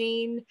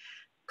encouraging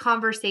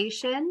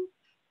conversation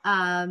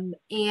and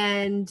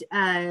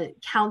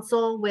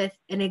counsel with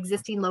an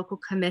existing local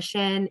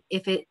commission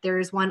if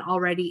there's one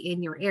already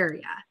in your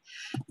area.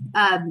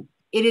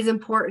 It is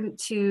important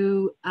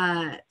to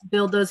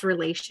build those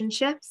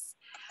relationships,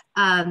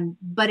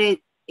 but it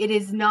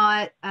is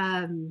not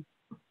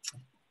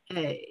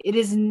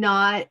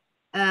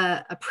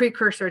a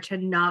precursor to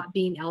not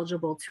being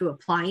eligible to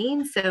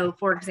applying. So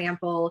for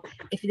example,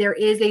 if there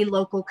is a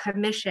local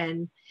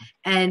commission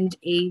and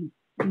a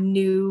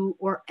new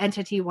or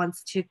entity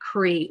wants to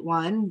create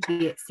one,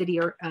 be it city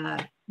or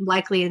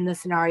likely in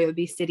this scenario would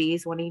be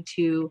cities wanting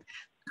to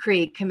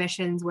create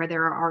commissions where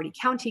there are already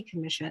county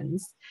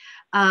commissions,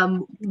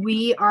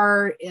 we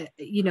are,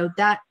 you know,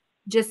 that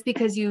just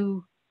because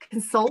you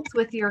consult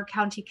with your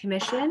county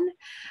commission,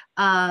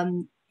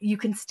 you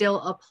can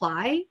still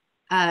apply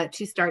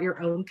to start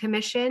your own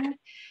commission.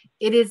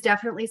 It is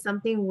definitely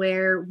something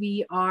where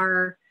we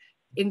are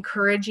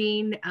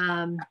encouraging,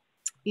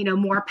 you know,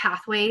 more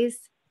pathways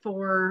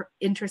for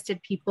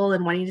interested people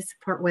and wanting to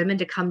support women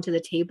to come to the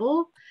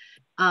table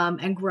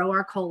and grow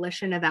our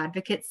coalition of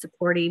advocates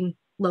supporting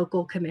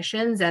local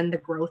commissions and the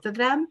growth of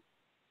them.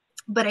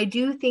 But I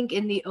do think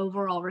in the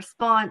overall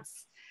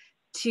response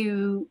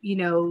to, you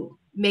know,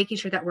 making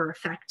sure that we're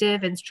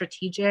effective and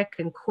strategic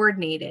and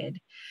coordinated,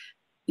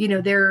 you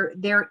know,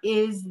 there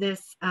is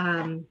this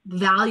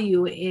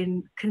value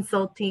in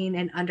consulting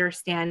and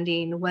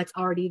understanding what's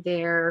already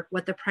there,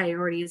 what the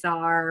priorities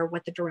are,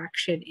 what the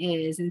direction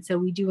is. And so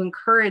we do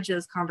encourage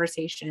those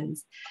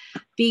conversations,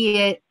 be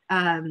it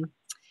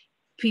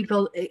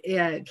people,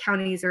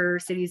 counties or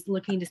cities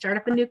looking to start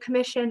up a new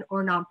commission,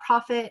 or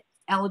nonprofit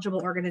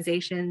eligible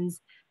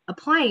organizations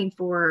applying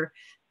for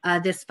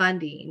this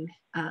funding,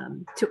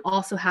 to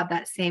also have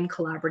that same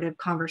collaborative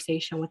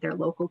conversation with their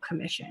local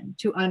commission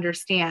to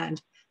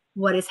understand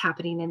what is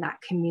happening in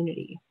that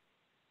community.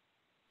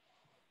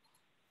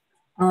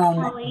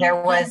 There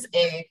was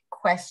a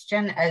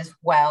question as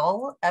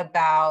well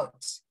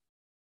about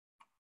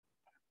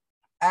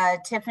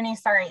Tiffany,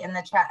 sorry, in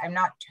the chat. I'm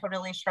not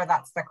totally sure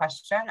that's the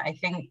question. I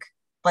think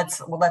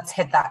let's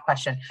hit that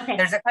question. Okay.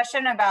 There's a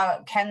question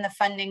about, can the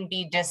funding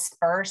be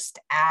dispersed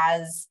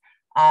as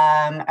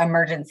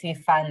emergency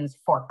funds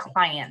for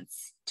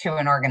clients to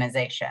an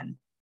organization?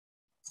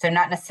 So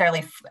not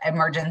necessarily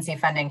emergency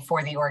funding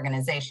for the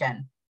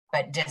organization,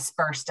 but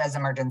dispersed as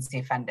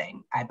emergency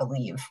funding, I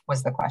believe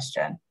was the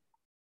question.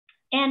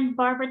 And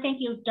Barbara, thank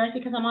you, Darcy,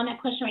 because I'm on that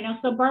question right now.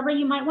 So Barbara,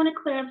 you might want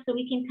to clear up so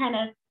we can kind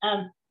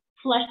of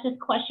flesh this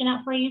question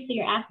out for you. So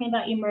you're asking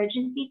about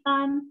emergency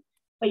funds,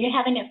 but you're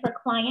having it for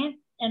clients.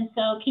 And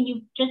so can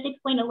you just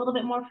explain a little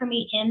bit more for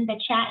me in the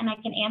chat and I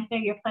can answer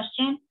your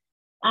question?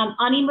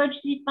 On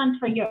emergency funds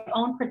for your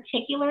own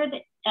particular,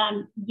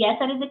 yes,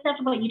 that is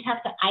acceptable, but you'd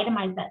have to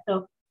itemize that.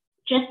 So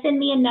just send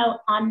me a note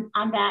on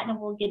that and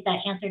we'll get that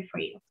answered for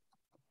you.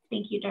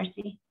 Thank you,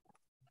 Darcy.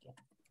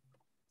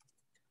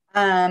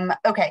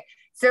 Okay,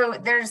 so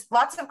there's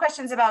lots of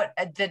questions about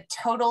the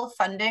total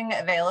funding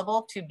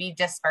available to be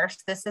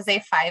dispersed. This is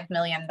a $5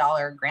 million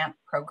grant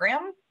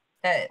program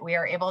that we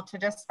are able to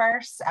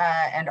disperse,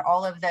 and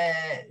all of the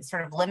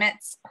sort of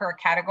limits per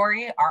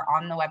category are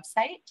on the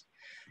website.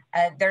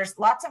 There's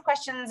lots of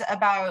questions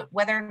about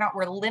whether or not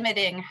we're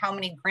limiting how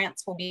many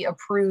grants will be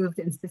approved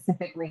in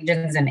specific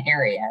regions and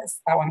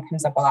areas. That one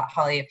comes up a lot.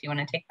 Holly, if you want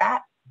to take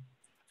that.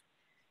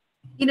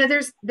 You know,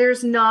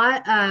 there's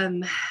not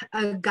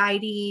a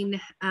guiding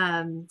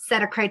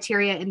set of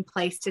criteria in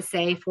place to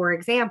say, for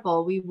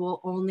example, we will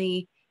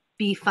only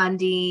be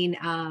funding,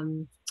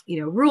 you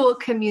know, rural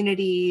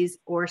communities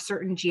or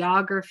certain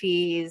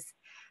geographies,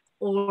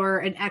 or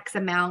an X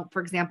amount,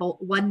 for example,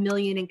 1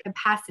 million in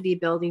capacity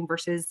building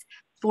versus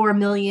 4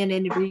 million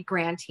in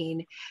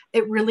regranting.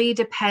 It really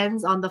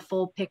depends on the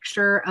full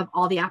picture of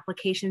all the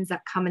applications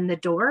that come in the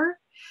door,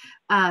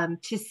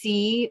 to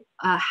see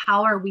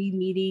how are we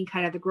meeting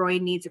kind of the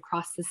growing needs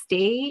across the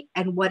state,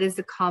 and what is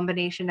the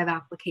combination of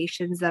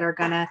applications that are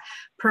going to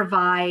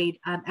provide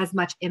as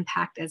much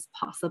impact as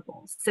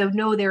possible. So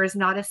no, there is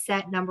not a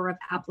set number of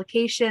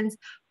applications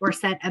or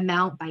set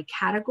amount by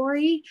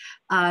category.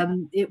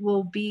 It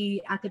will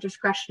be at the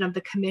discretion of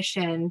the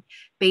commission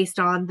based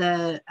on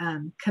the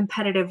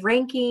competitive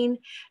ranking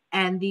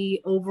and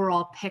the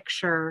overall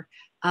picture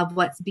of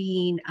what's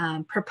being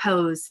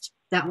proposed.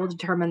 That will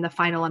determine the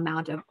final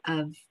amount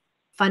of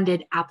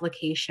funded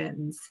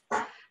applications,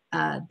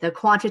 the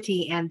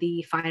quantity and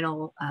the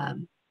final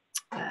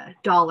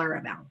dollar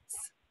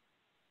amounts.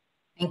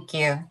 Thank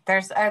you.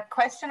 There's a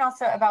question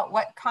also about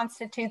what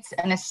constitutes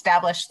an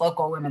established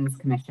local women's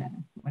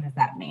commission. What does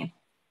that mean?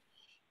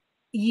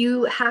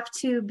 You have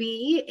to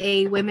be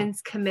a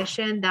women's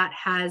commission that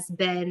has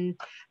been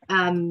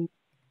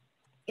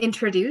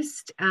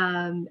introduced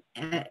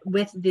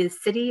with the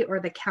city or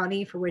the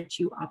county for which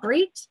you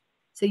operate.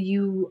 So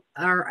you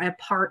are a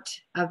part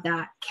of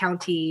that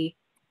county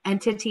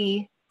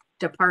entity,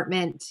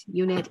 department,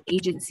 unit,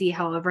 agency,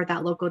 however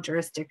that local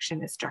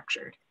jurisdiction is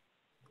structured.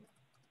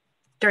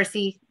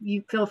 Darcy,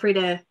 you feel free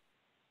to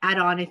add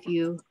on if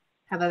you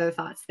have other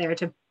thoughts there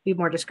to be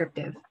more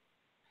descriptive.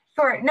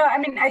 Sure. No, I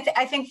mean,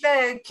 I think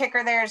the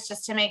kicker there is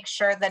just to make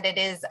sure that it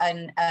is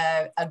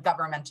a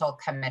governmental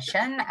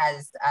commission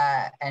as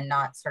and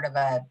not sort of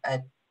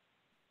a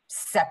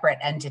separate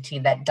entity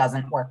that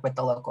doesn't work with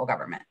the local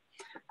government.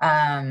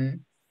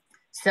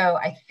 So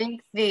I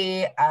think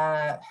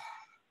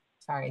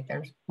sorry,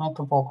 there's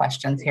multiple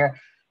questions here.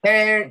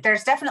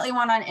 There's definitely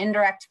one on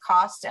indirect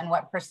cost and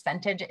what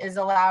percentage is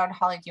allowed.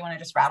 Holly, do you want to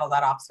just rattle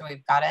that off so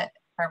we've got it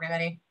for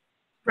everybody?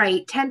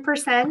 Right,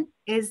 10%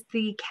 is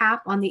the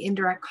cap on the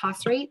indirect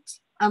cost rate,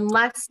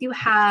 unless you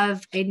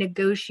have a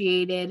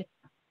negotiated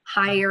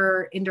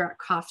higher indirect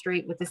cost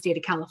rate with the state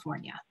of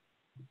California.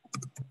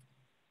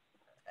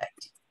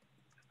 Perfect.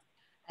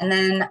 And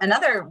then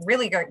another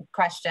really good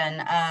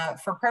question,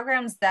 for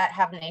programs that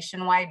have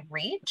nationwide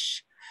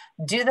reach,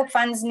 do the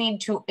funds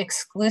need to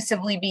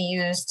exclusively be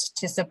used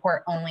to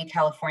support only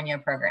California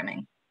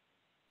programming?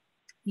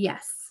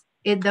 Yes,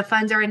 the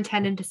funds are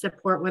intended to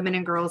support women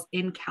and girls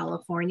in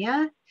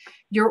California.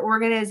 Your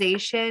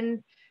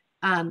organization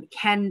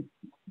can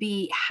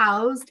be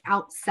housed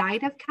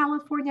outside of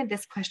California.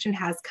 This question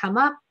has come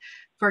up.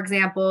 For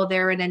example,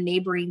 they're in a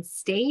neighboring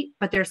state,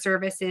 but their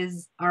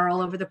services are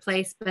all over the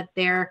place, but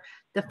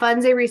the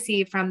funds they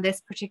receive from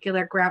this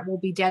particular grant will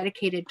be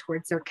dedicated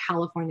towards their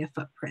California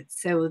footprint.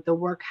 So the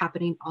work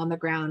happening on the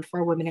ground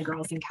for women and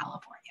girls in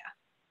California.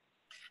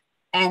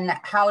 And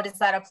how does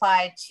that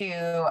apply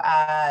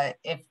to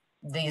if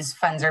these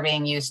funds are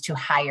being used to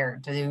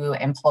hire? Do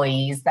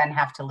employees then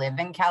have to live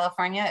in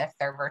California if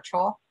they're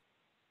virtual?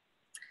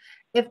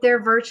 If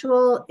they're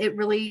virtual, it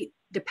really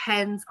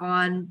depends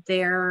on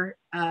their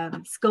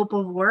scope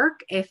of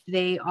work. If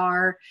they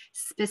are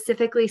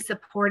specifically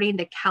supporting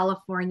the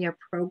California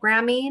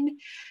programming,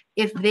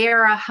 if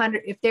they're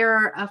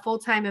a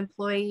full-time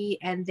employee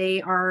and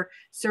they are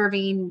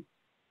serving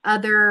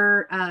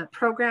other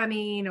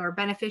programming or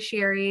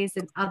beneficiaries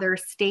in other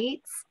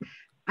states,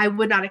 I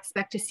would not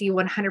expect to see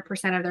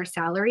 100% of their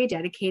salary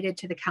dedicated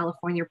to the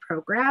California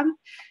program.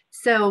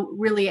 So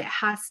really it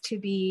has to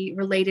be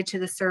related to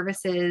the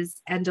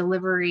services and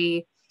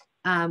delivery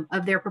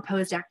of their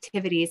proposed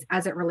activities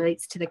as it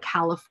relates to the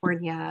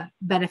California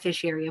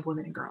beneficiary of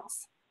women and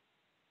girls.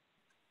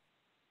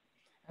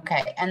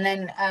 Okay, and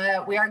then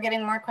we are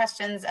getting more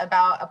questions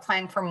about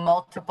applying for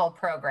multiple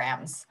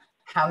programs.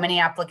 How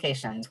many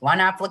applications? One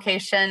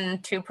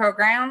application, two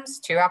programs,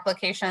 two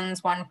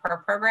applications, one per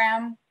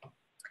program?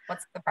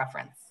 What's the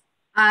preference?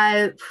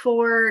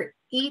 For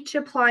each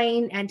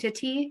applying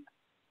entity,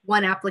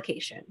 one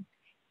application.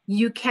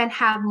 You can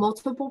have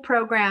multiple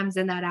programs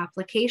in that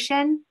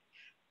application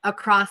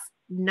across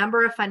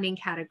number of funding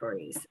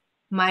categories.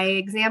 My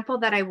example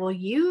that I will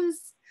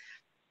use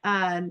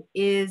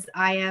is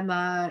I am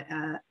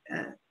a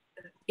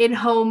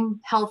in-home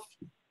health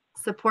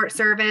support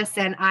service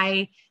and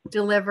I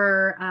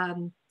deliver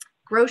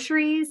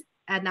groceries,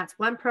 and that's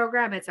one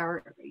program. It's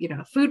our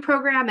food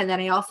program, and then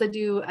I also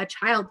do a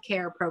child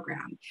care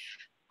program.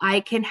 I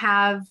can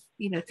have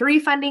 3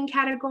 funding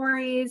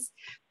categories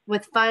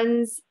with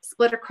funds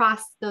split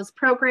across those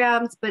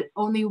programs, but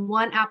only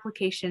one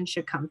application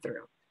should come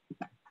through.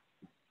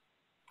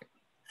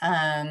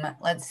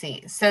 Let's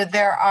see. So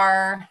there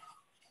are,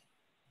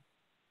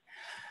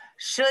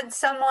 Should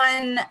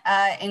someone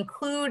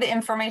include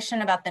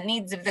information about the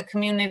needs of the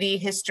community,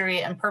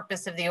 history, and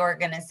purpose of the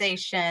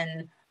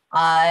organization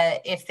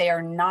if they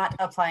are not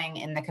applying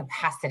in the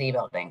capacity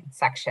building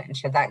section?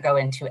 Should that go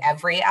into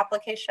every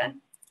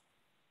application?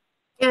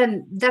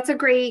 And that's a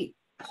great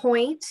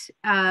point.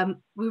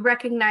 We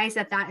recognize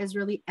that that is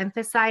really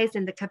emphasized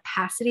in the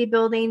capacity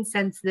building,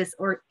 since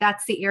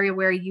that's the area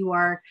where you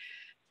are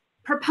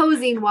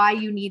proposing why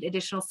you need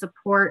additional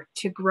support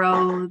to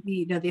grow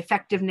the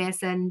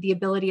effectiveness and the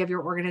ability of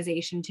your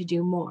organization to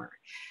do more.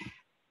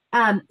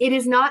 It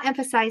is not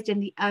emphasized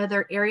in the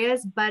other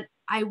areas, but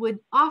I would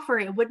offer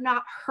it would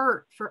not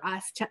hurt for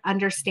us to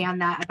understand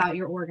that about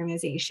your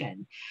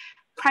organization,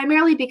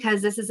 primarily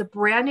because this is a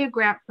brand new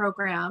grant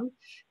program.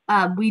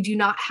 We do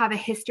not have a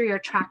history or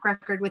track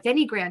record with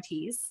any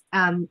grantees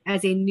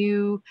as a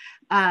new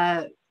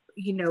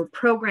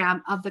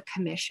program of the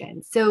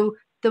commission. So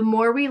the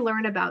more we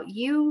learn about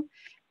you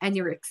and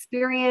your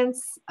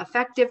experience,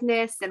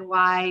 effectiveness, and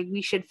why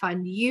we should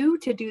fund you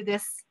to do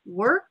this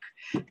work,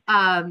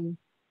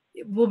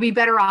 we'll be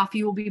better off.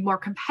 You will be more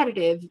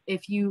competitive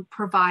if you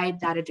provide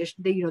that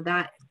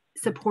that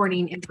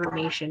supporting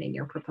information in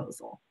your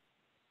proposal.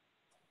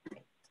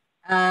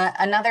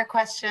 Another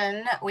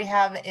question we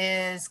have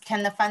is,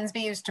 can the funds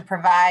be used to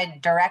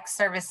provide direct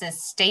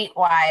services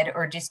statewide,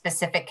 or do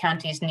specific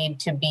counties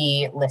need to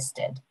be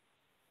listed?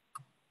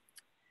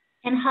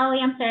 And Holly,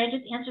 I'm sorry, I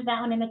just answered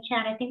that one in the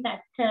chat. I think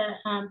that's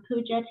to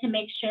Pooja to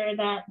make sure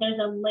that there's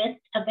a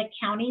list of the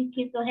counties.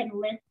 Please go ahead and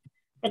list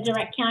the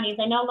direct counties.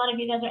 I know a lot of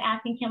you guys are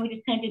asking, can we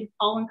just kind of do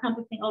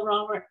all-encompassing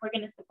overall, we're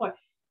going to support,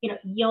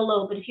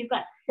 YOLO, but if you've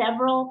got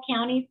several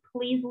counties,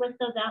 please list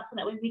those out so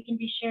that way we can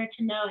be sure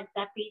to know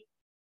exactly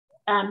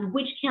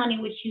which county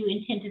which you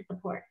intend to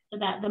support, so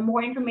that the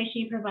more information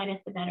you provide us,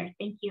 the better.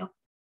 Thank you.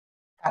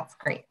 That's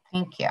great.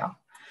 Thank you.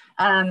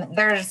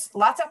 There's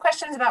lots of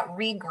questions about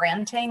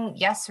re-granting.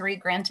 Yes,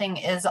 re-granting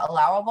is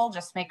allowable.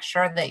 Just make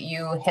sure that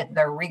you hit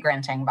the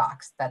re-granting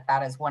box,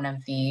 that is one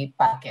of the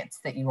buckets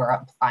that you are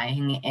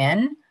applying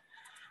in.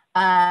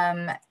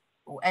 And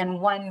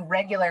one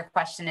regular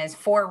question is,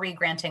 for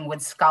re-granting,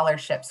 would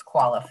scholarships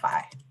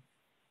qualify?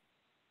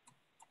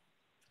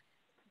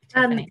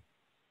 Tiffany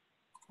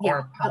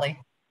or Polly?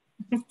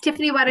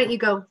 Tiffany, why don't you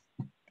go?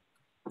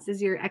 This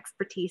is your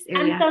expertise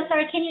area. I'm so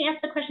sorry. Can you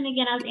ask the question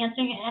again? I was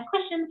answering a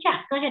question in the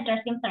chat. Go ahead,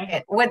 Darcy. I'm sorry.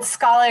 Okay. Would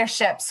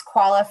scholarships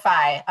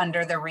qualify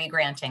under the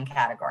re-granting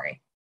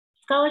category?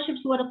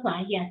 Scholarships would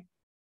apply, yes.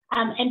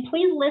 And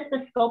please list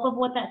the scope of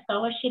what that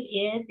scholarship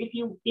is, if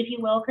you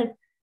will, because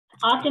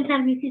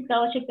oftentimes we see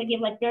scholarships that give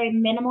like very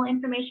minimal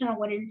information on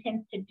what it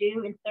intends to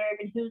do and serve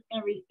and who's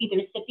going to be the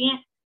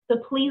recipient. So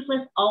please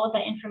list all of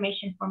that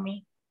information for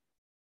me.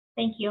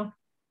 Thank you.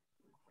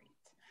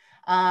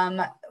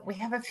 We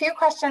have a few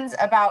questions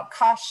about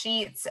cost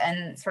sheets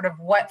and sort of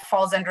what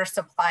falls under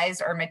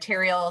supplies or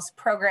materials.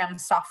 Program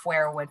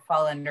software would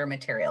fall under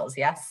materials,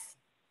 yes?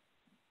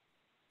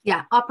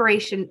 Yeah,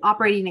 operating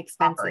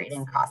expenses.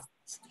 Operating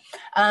costs.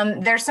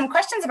 There's some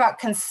questions about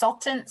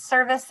consultant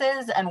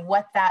services and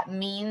what that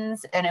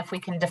means, and if we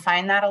can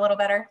define that a little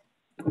better.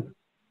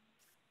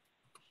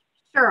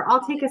 Sure,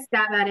 I'll take a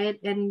stab at it,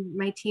 and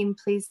my team,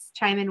 please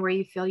chime in where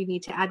you feel you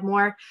need to add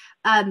more.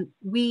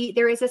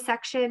 There is a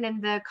section in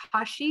the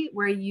cost sheet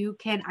where you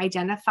can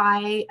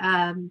identify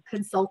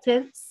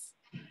consultants.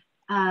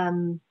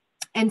 And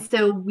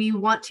so we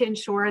want to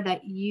ensure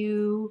that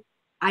you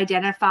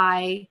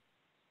identify,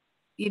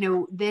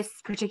 this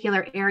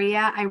particular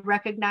area. I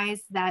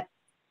recognize that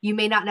you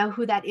may not know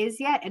who that is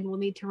yet, and we'll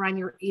need to run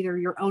either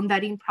your own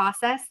vetting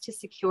process to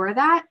secure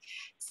that.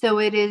 So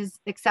it is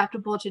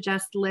acceptable to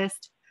just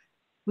list,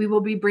 we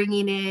will be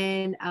bringing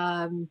in,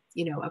 a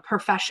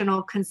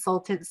professional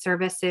consultant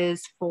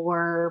services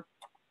for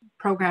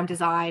program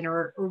design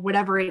or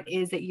whatever it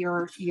is that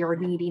you're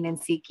needing and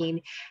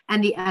seeking,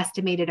 and the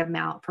estimated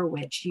amount for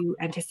which you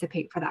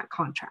anticipate for that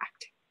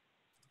contract.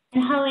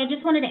 And Holly, I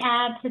just wanted to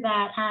add to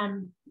that,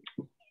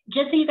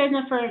 just so you guys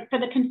know, for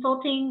the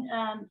consulting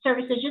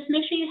services, just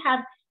make sure you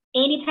have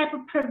any type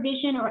of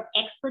provision or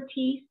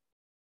expertise.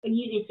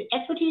 It's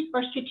expertise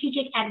or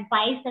strategic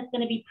advice that's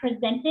going to be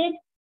presented,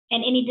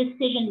 and any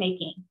decision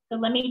making. So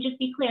let me just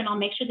be clear, and I'll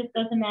make sure this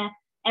goes in the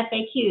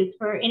FAQs.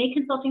 For any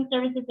consulting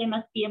services, they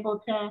must be able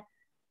to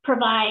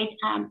provide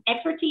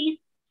expertise,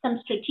 some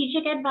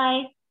strategic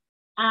advice,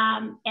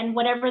 and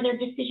whatever their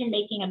decision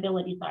making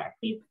abilities are.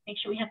 Please make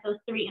sure we have those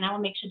three, and I will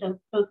make sure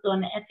those go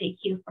in the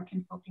FAQ for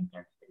consulting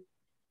services.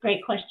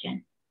 Great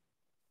question.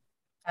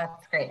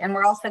 That's great. And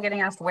we're also getting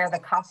asked where the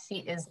cost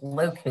sheet is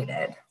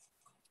located.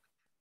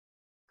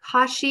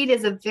 Cost sheet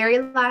is the very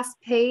last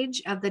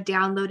page of the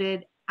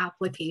downloaded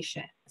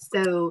application.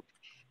 So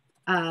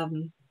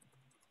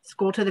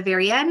scroll to the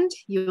very end,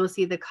 you will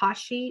see the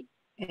cost sheet,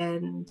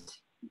 and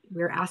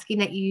we're asking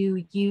that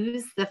you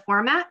use the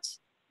format,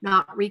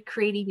 not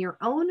recreating your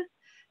own.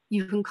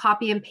 You can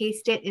copy and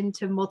paste it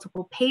into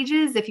multiple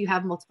pages if you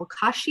have multiple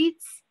cost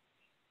sheets.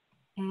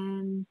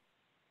 And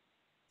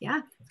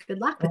yeah, good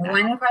luck with that.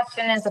 One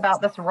question is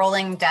about this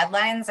rolling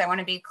deadlines. I want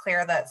to be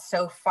clear that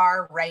so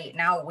far right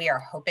now, we are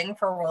hoping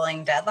for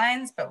rolling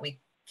deadlines, but we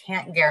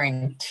can't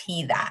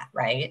guarantee that,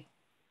 right?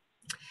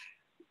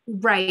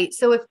 Right.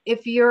 So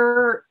if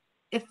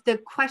the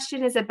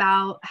question is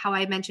about how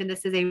I mentioned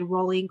this is a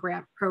rolling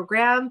grant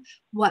program,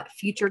 what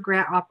future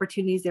grant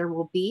opportunities there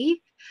will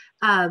be,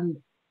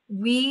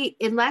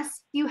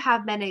 unless you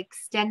have been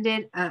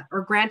extended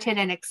or granted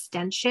an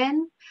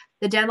extension,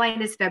 the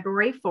deadline is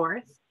February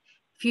 4th.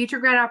 Future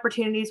grant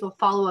opportunities will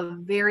follow a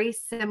very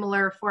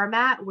similar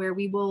format where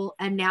we will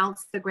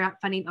announce the grant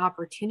funding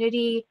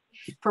opportunity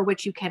for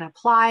which you can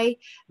apply.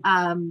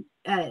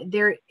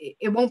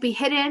 It won't be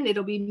hidden.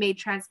 It'll be made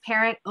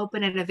transparent,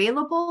 open, and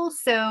available.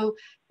 So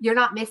you're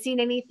not missing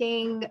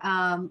anything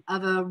of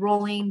a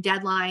rolling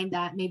deadline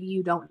that maybe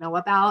you don't know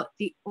about.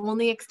 The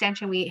only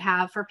extension we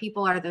have for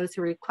people are those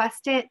who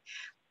request it.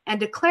 And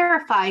to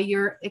clarify,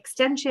 your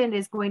extension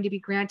is going to be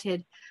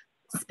granted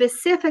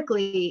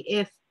specifically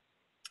if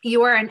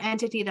you are an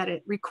entity that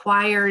it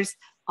requires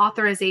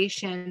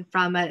authorization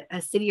from a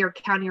city or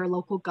county or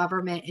local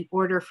government in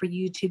order for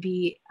you to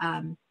be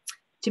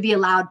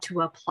allowed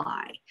to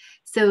apply.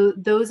 So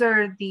those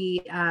are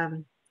the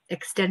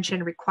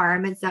extension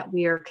requirements that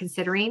we are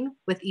considering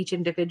with each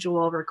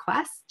individual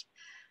request.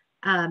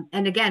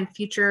 And again,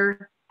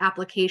 future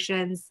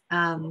applications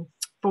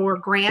for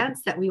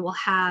grants that we will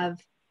have,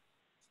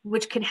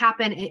 which can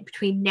happen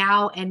between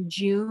now and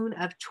June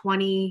of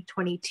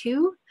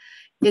 2022,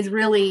 is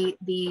really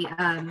the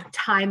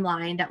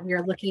timeline that we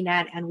are looking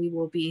at, and we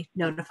will be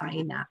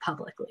notifying that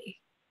publicly.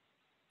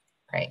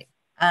 Great.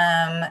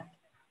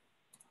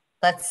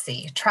 Let's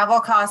see.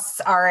 Travel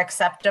costs are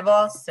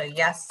acceptable. So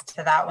yes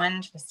to that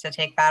one, just to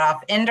take that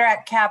off.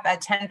 Indirect cap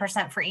at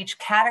 10% for each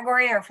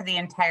category or for the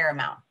entire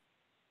amount?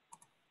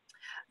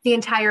 The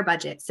entire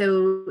budget.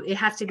 So it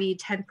has to be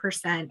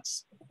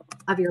 10%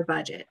 of your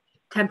budget.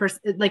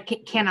 10%, like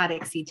it cannot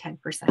exceed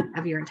 10%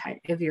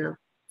 of your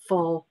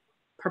full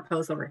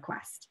proposal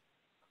request.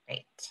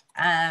 Great.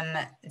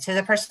 To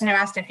the person who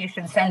asked if you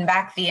should send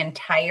back the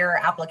entire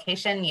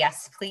application,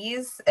 yes,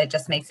 please. It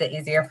just makes it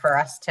easier for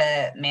us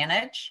to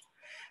manage.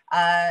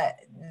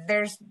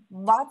 There's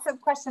lots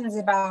of questions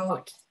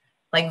about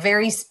like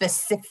very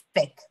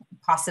specific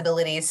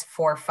possibilities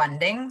for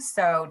funding.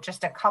 So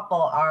just a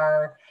couple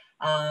are,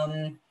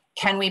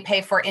 can we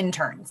pay for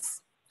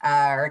interns?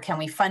 Or can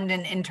we fund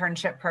an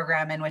internship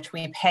program in which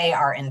we pay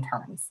our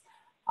interns?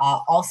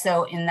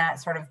 Also in that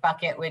sort of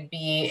bucket would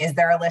be, is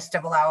there a list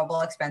of allowable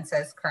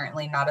expenses?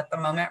 Currently not at the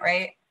moment,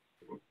 right?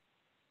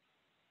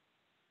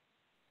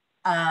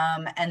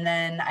 And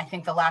then I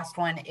think the last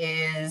one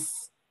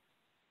is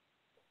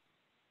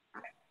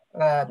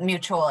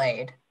mutual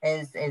aid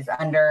is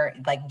under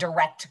like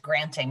direct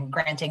granting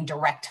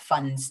direct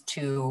funds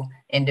to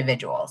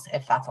individuals,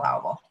 if that's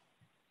allowable.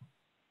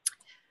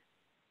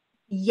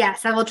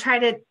 Yes, I will try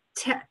to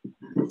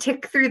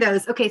tick through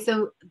those. Okay,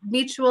 so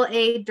mutual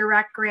aid,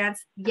 direct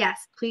grants. Yes,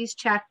 please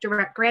check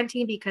direct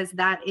granting because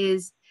that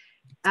is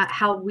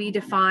how we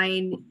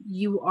define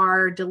you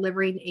are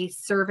delivering a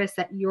service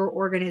that your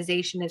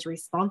organization is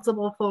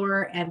responsible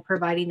for and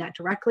providing that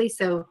directly.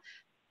 So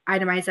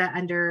itemize that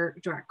under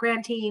direct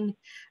granting.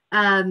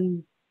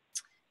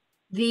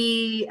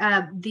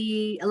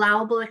 The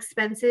allowable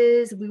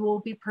expenses, we will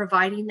be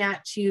providing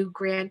that to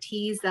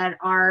grantees that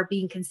are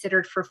being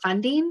considered for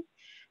funding.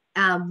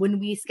 When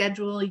we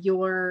schedule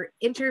your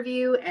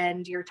interview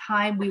and your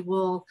time, we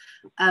will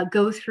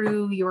go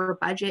through your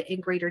budget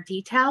in greater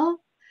detail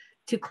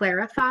to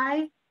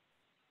clarify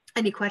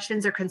any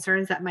questions or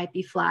concerns that might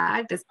be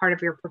flagged as part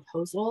of your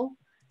proposal.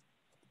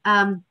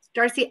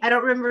 Darcy, I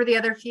don't remember the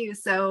other few,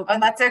 so. Oh,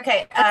 that's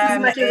okay. As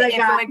much as I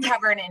got. It would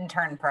cover an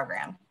intern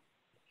program.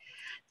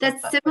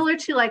 That's similar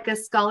to like a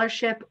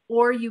scholarship,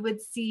 or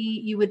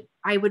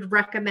I would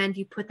recommend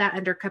you put that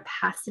under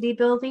capacity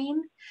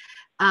building.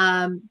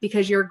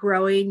 Because you're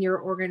growing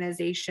your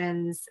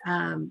organization's,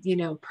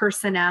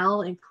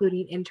 personnel,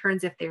 including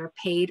interns if they're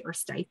paid or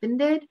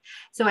stipended.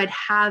 So I'd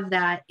have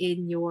that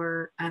in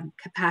your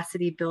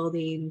capacity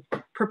building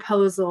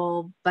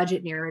proposal,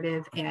 budget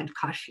narrative, and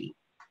cost sheet.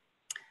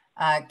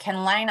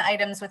 Can line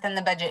items within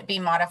the budget be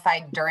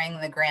modified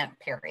during the grant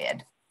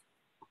period?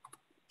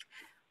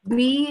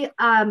 We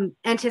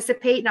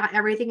anticipate not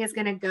everything is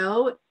going to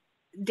go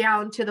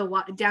down to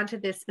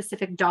the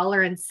specific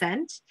dollar and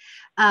cent.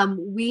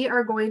 We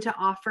are going to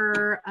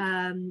offer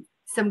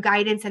some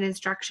guidance and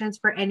instructions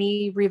for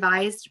any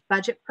revised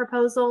budget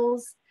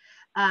proposals.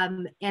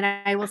 And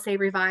I will say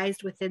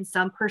revised within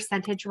some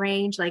percentage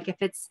range, like if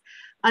it's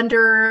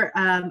under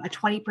a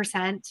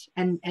 20%,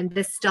 and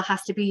this still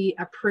has to be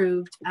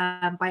approved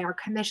by our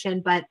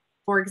commission, but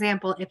for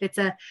example, if it's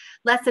a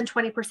less than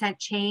 20%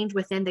 change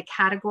within the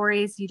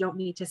categories, you don't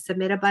need to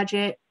submit a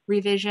budget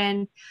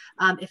revision.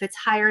 If it's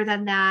higher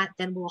than that,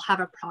 then we'll have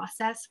a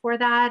process for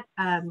that,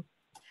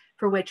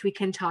 for which we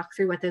can talk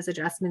through what those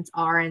adjustments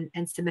are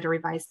and submit a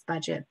revised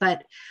budget.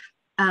 But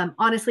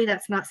honestly,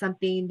 that's not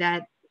something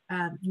that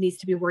needs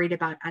to be worried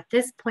about at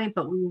this point,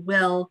 but we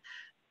will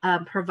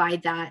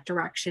provide that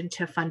direction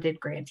to funded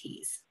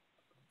grantees.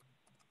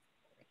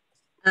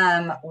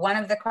 One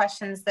of the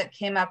questions that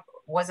came up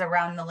was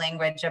around the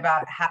language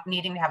about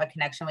needing to have a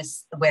connection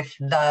with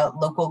the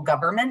local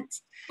government.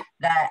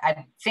 That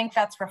I think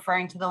that's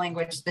referring to the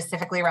language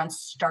specifically around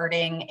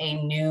starting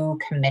a new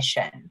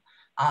commission.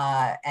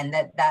 And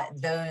that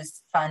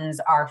those funds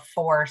are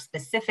for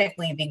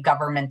specifically the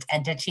government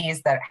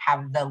entities that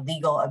have the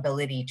legal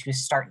ability to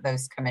start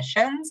those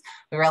commissions.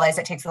 We realize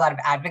it takes a lot of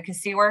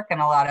advocacy work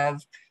and a lot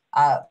of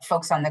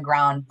folks on the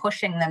ground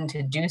pushing them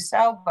to do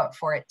so, but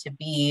for it to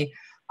be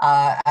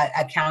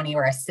a county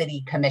or a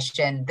city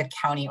commission, the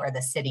county or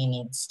the city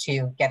needs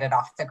to get it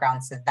off the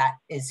ground. So that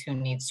is who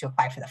needs to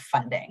apply for the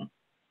funding.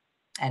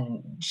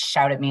 And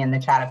shout at me in the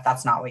chat if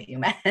that's not what you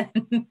meant.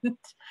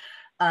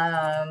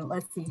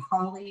 Let's see,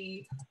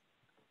 Holly,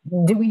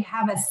 do we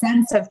have a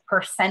sense of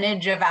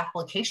percentage of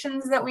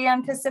applications that we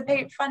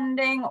anticipate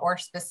funding or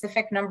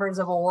specific numbers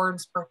of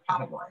awards per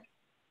category?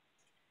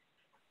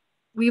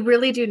 We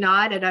really do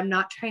not, and I'm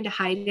not trying to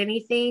hide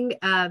anything,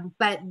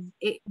 but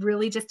it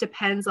really just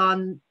depends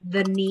on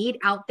the need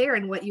out there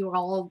and what you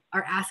all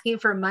are asking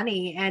for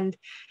money. And,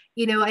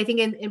 you know, I think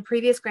in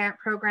previous grant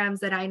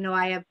programs that I know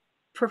I have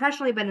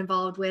professionally been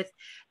involved with,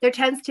 there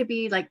tends to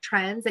be like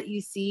trends that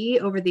you see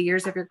over the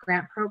years of your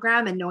grant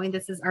program, and knowing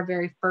this is our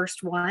very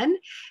first one,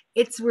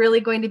 it's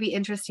really going to be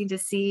interesting to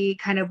see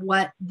kind of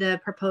what the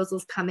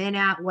proposals come in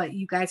at, what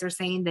you guys are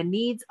saying the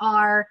needs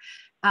are.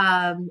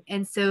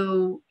 And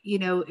so, you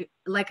know,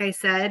 like I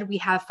said, we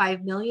have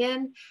 5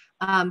 million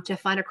to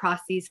fund across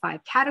these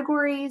 5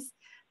 categories.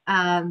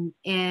 And,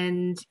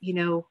 you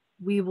know,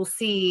 we will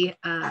see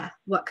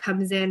what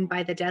comes in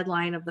by the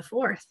deadline of the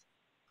 4th.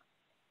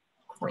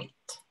 Great.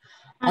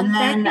 And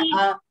then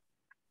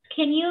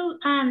can you,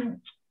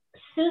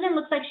 Susan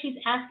looks like she's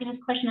asking this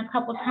question a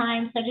couple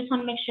times, so I just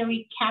want to make sure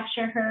we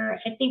capture her.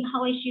 I think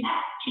Holly, she's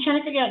trying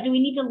to figure out, do we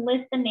need to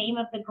list the name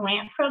of the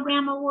grant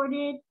program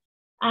awarded?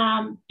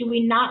 Do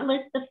we not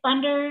list the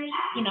funders?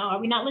 You know, are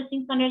we not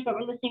listing funders, but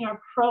we're listing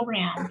our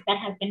programs that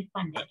have been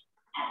funded?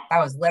 That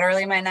was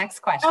literally my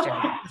next question.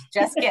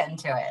 Just getting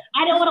to it.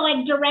 I don't want to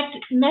like direct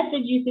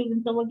message you,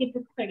 Susan, so we'll get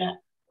this cleared up.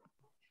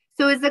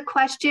 So is the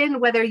question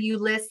whether you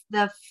list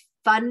the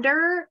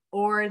funder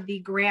or the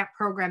grant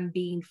program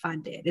being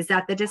funded? Is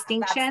that the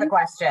distinction? That's the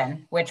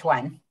question. Which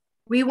one?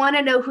 We want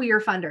to know who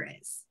your funder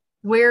is,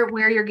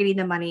 where you're getting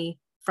the money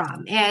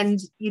from. And,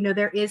 you know,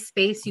 there is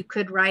space you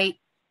could write,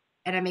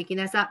 and I'm making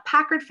this up,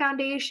 Packard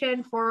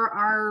Foundation for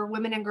our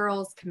Women and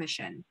Girls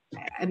Commission.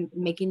 I'm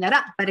making that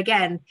up, but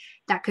again,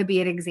 that could be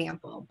an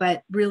example.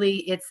 But really,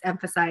 it's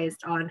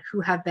emphasized on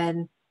who have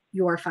been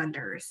your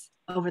funders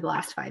over the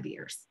last 5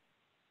 years,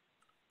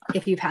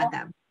 if you've had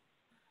them.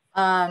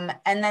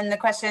 And then the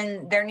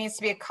question, there needs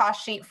to be a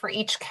cost sheet for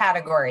each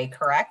category,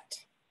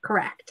 correct?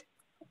 Correct.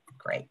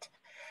 Great.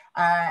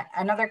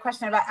 Another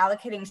question about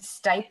allocating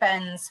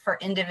stipends for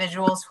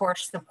individuals who are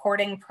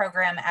supporting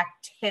program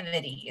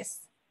activities.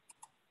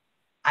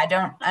 I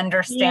don't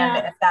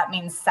understand if that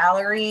means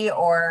salary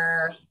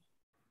or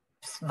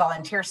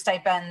volunteer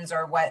stipends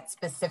or what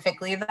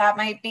specifically that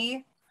might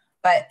be,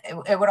 but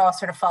it would all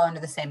sort of fall into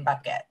the same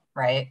bucket,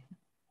 right?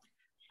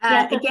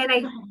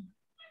 Again,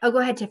 go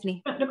ahead,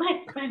 Tiffany. No, go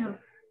ahead.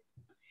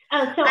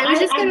 Oh, so I was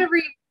just going to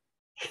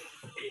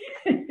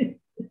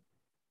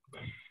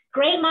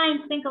Great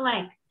minds think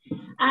alike.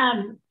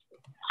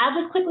 I'll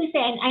just quickly say,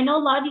 I know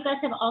a lot of you guys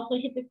have also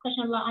hit this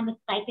question a lot on the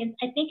stipends.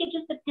 I think it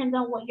just depends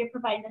on what you're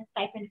providing the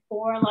stipend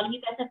for. A lot of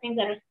you guys have things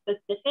that are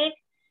specific.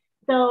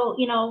 So,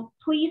 you know,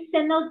 please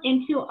send those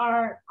into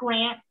our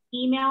grant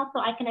email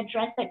so I can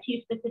address that to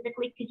you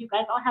specifically, because you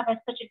guys all have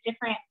such a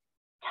different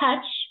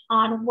touch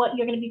on what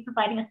you're going to be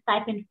providing a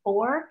stipend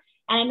for.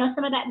 And I know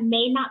some of that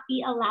may not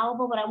be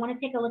allowable, but I want to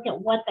take a look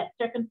at what that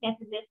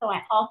circumstances is so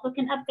I also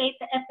can update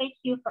the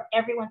FAQ for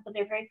everyone so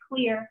they're very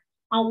clear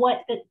on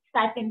what the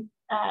stipend,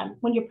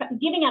 when you're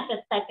giving out the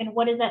stipend,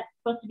 what is that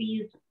supposed to be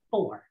used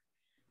for?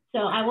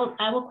 So I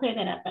will clear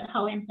that up, but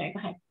Holly, I'm sorry, go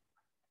ahead.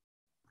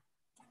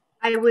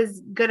 I was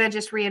gonna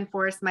just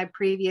reinforce my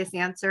previous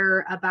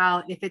answer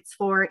about if it's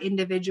for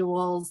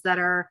individuals that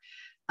are,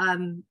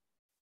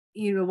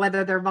 you know,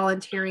 whether they're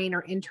volunteering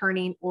or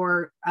interning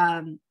or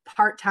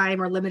part-time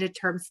or limited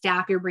term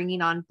staff you're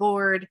bringing on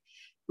board,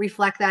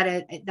 reflect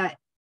that that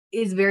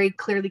is very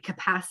clearly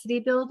capacity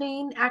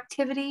building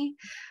activity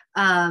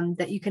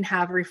that you can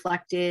have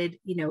reflected,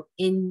 you know,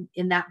 in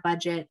that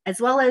budget,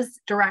 as well as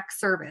direct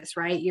service,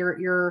 right?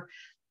 You're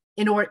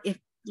in order, if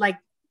like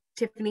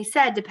Tiffany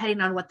said,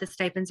 depending on what the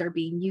stipends are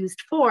being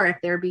used for, if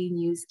they're being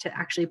used to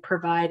actually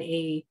provide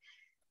a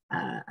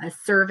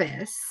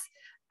service,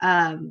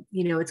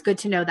 you know, it's good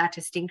to know that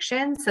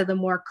distinction. So the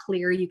more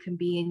clear you can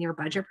be in your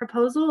budget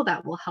proposal,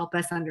 that will help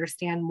us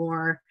understand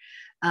more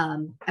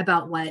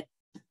about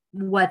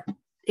what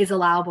is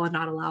allowable and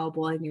not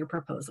allowable in your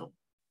proposal.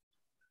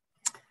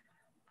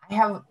 I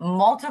have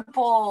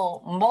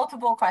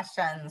multiple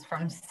questions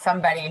from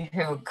somebody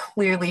who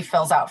clearly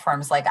fills out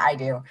forms like I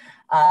do,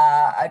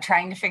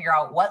 trying to figure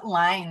out what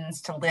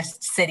lines to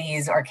list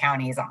cities or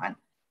counties on.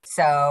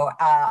 So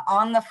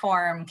on the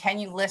form, can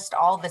you list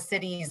all the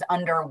cities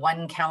under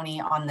one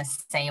county on the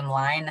same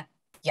line?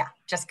 Yeah,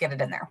 just get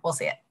it in there. We'll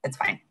see it. It's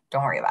fine.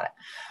 Don't worry about it.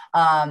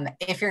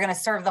 If you're going to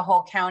serve the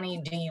whole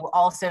county, do you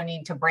also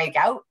need to break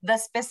out the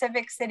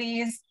specific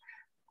cities?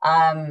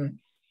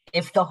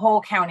 If the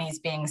whole county is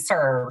being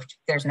served,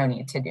 there's no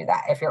need to do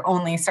that. If you're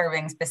only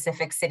serving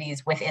specific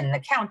cities within the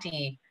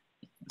county,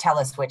 tell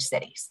us which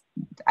cities.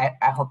 I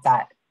hope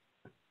that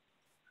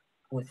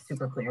was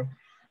super clear.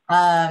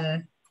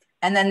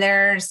 And then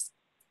there's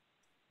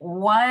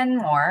one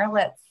more,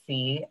 let's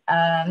see.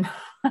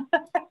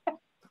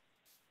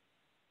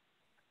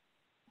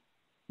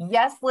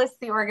 Yes, list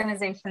the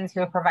organizations who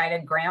have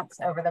provided grants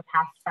over the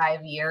past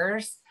 5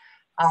 years.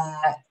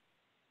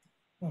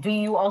 Do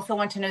you also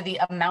want to know the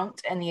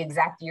amount and the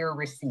exact year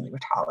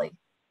received, Holly?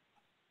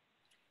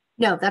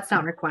 No, that's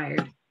not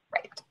required.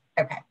 Right,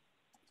 okay.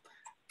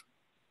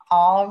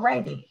 All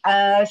righty.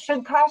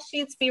 Should cost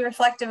sheets be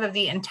reflective of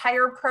the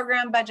entire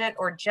program budget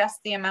or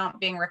just the amount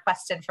being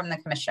requested from the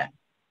commission?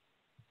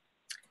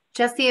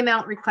 Just the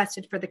amount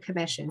requested for the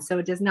commission. So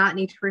it does not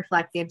need to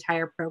reflect the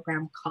entire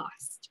program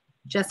cost.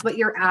 Just what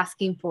you're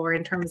asking for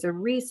in terms of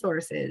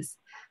resources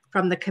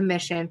from the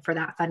commission for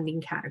that funding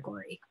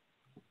category.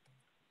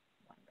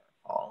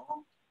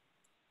 Wonderful.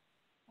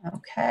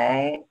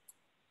 Okay.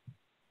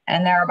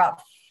 And there are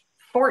about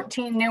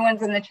 14 new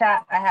ones in the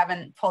chat I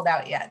haven't pulled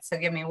out yet. So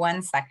give me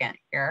 1 second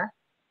here.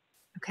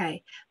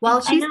 Okay. While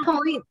she's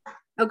pulling,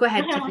 oh, go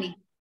ahead, Tiffany.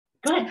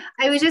 Go ahead.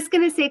 I was just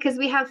going to say, because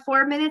we have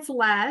 4 minutes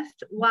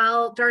left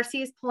while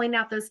Darcy is pulling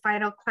out those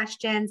final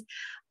questions,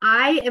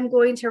 I am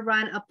going to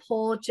run a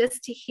poll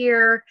just to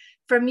hear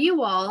from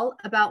you all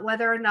about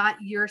whether or not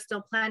you're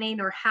still planning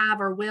or have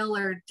or will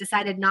or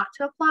decided not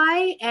to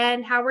apply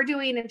and how we're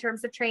doing in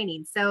terms of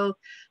training. So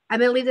I'm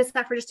going to leave this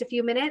up for just a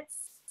few minutes.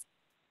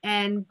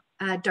 And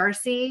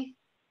Darcy,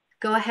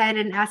 go ahead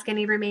and ask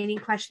any remaining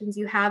questions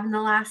you have in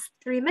the last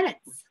 3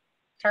 minutes.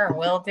 Sure,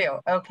 will do.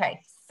 Okay,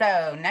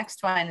 so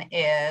next one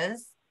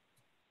is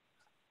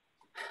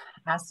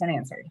asked and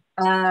answered.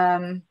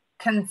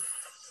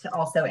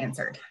 Also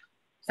answered.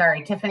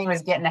 Sorry, Tiffany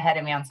was getting ahead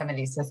of me on some of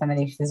these, so some of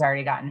these she's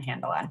already gotten a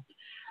handle on.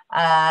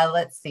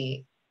 Let's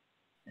see.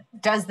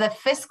 Does the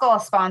fiscal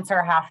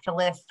sponsor have to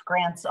list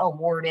grants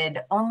awarded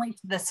only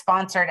to the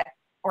sponsored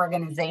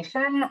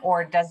organization,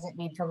 or does it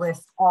need to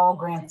list all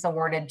grants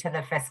awarded to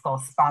the fiscal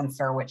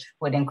sponsor, which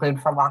would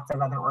include for lots of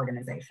other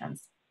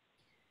organizations?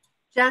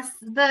 Just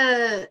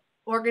the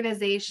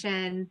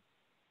organization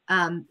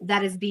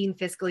that is being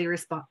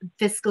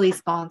fiscally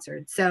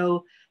sponsored.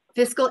 So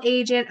fiscal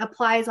agent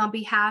applies on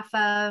behalf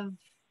of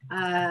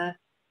a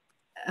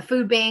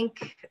food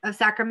bank of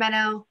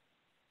Sacramento.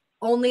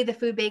 Only the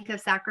food bank of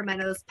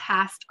Sacramento's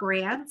past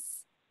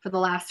grants for the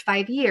last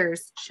 5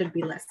 years should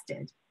be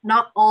listed,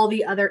 not all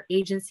the other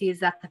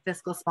agencies that the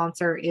fiscal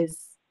sponsor is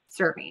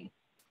serving.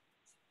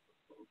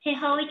 Hey,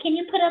 Holly, can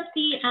you put up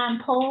the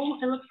poll?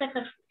 It looks like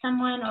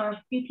someone or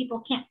a few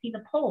people can't see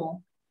the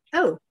poll.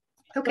 Oh,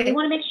 okay. So we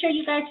want to make sure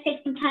you guys take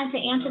some time to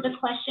answer the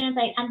questions.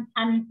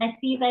 I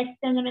see you guys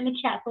send them in the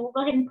chat, so we'll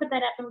go ahead and put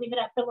that up and leave it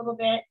up for a little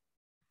bit.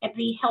 It'd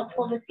be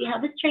helpful to see how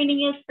this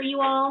training is for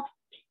you all.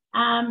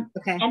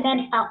 Okay. And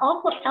then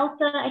also,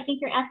 Elsa, I think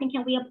you're asking,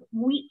 can we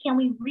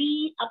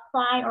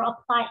reapply or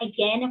apply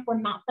again if we're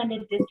not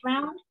funded this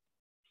round?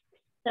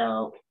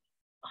 So,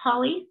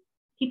 Holly,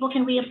 people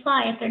can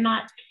reapply if they're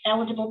not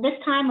eligible this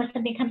time or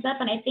something comes up.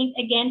 And I think,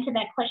 again, to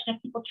that question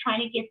of people trying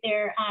to get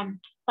their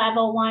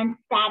 501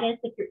 status,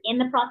 if you're in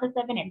the process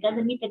of it and it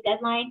doesn't meet the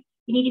deadline,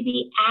 you need to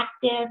be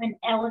active and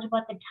eligible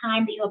at the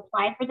time that you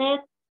apply for this,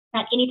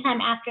 not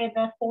anytime after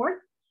the 4th.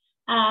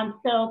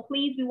 So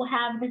please, we will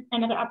have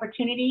another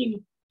opportunity,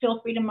 and feel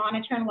free to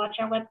monitor and watch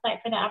our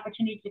website for the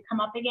opportunity to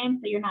come up again.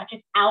 So you're not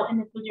just out and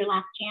this was your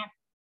last chance.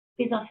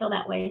 Please don't feel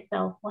that way.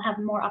 So we'll have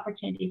more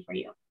opportunities for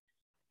you.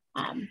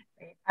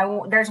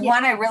 There's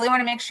one I really want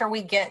to make sure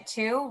we get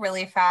to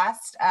really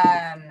fast,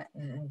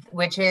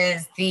 which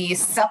is the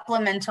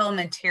supplemental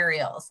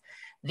materials.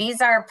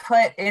 These are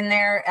put in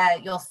there.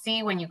 You'll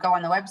see when you go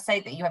on the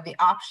website that you have the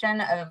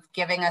option of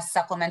giving us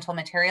supplemental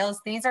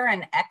materials. These are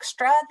an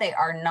extra. They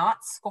are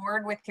not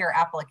scored with your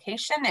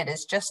application. It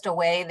is just a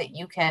way that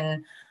you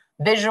can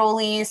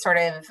visually sort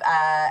of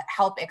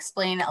help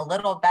explain a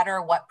little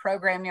better what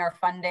program you're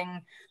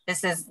funding.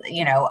 This is,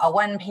 you know, a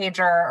 1-pager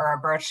or a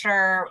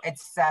brochure.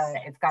 It's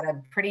got a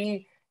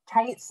pretty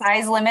tight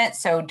size limit,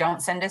 so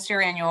don't send us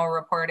your annual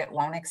report. It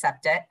won't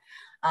accept it.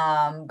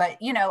 But,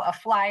 you know, a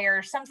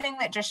flyer, something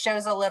that just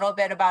shows a little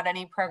bit about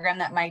any program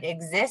that might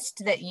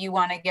exist that you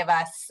want to give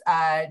us,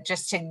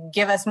 just to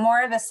give us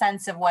more of a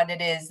sense of what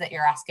it is that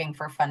you're asking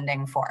for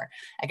funding for.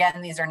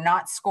 Again, these are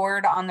not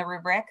scored on the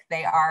rubric.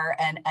 They are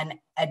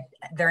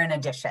they're an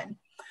addition.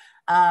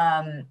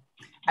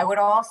 I would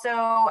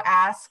also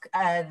ask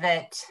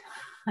that,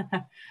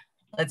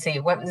 let's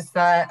see, what was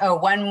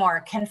one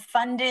more. Can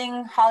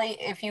funding, Holly,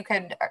 if you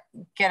could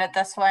get at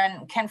this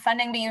one, can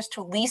funding be used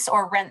to lease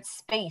or rent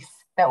space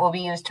that will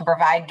be used to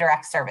provide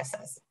direct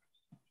services?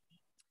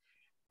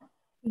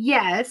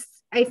 Yes,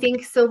 I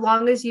think so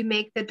long as you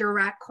make the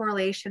direct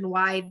correlation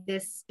why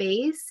this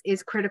space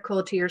is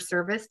critical to your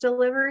service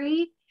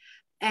delivery,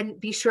 and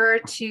be sure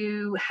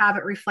to have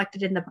it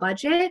reflected in the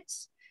budget.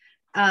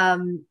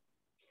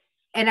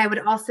 And I would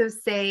also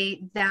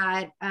say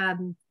that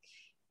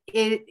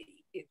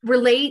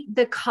relate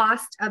the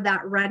cost of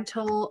that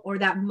rental or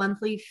that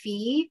monthly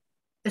fee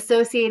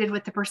associated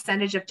with the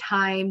percentage of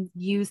time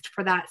used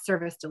for that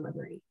service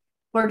delivery.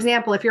 For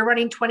example, if you're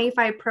running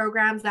 25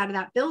 programs out of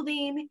that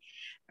building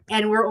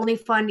and we're only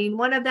funding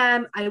one of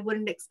them, I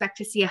wouldn't expect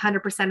to see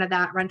 100% of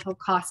that rental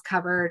cost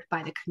covered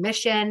by the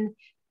commission.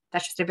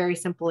 That's just a very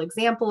simple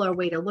example or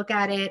way to look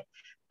at it.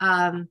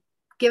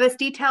 Give us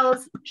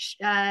details,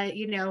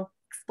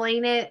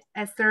 explain it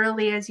as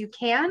thoroughly as you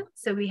can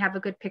so we have a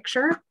good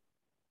picture.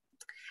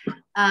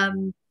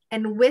 And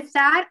with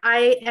that,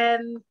 I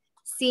am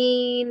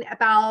seeing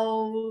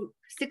about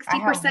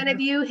 60% of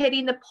you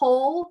hitting the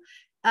poll.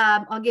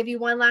 I'll give you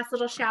one last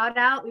little shout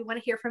out. We want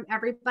to hear from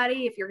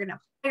everybody if you're going to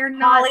play or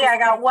not. Holly, I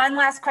got one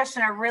last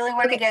question I really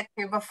want to get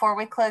to before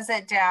we close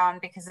it down,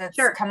 because it's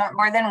come up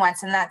more than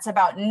once, and that's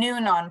about new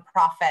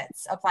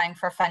nonprofits applying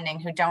for funding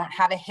who don't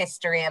have a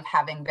history of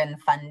having been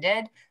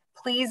funded.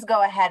 Please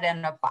go ahead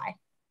and apply.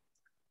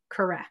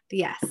 Correct.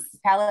 Yes.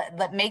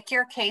 Make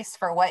your case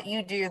for what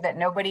you do that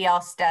nobody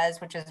else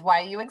does, which is why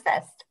you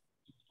exist,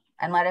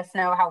 and let us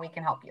know how we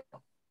can help you.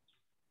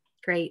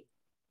 Great.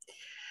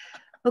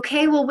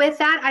 Okay, well, with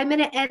that, I'm going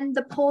to end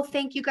the poll.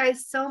 Thank you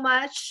guys so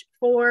much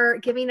for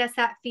giving us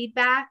that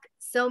feedback.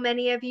 So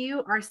many of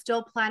you are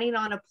still planning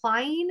on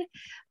applying,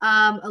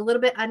 a little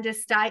bit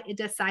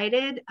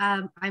undecided.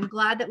 I'm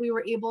glad that we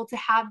were able to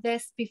have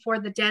this before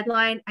the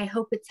deadline. I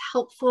hope it's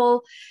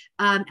helpful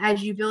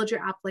as you build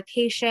your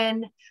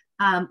application.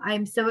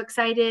 I'm so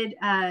excited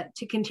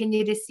to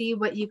continue to see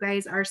what you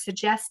guys are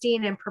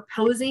suggesting and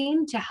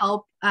proposing to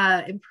help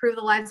improve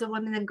the lives of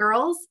women and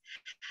girls.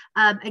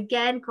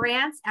 Again,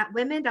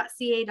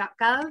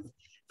 grants@women.ca.gov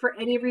for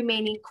any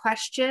remaining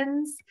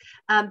questions.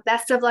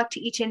 Best of luck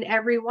to each and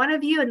every one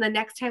of you. And the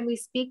next time we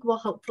speak, we'll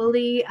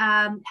hopefully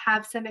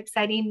have some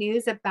exciting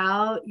news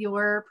about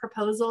your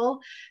proposal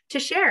to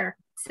share.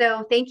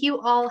 So thank you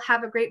all.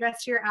 Have a great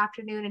rest of your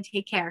afternoon and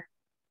take care.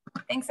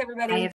 Thanks, everybody. Bye.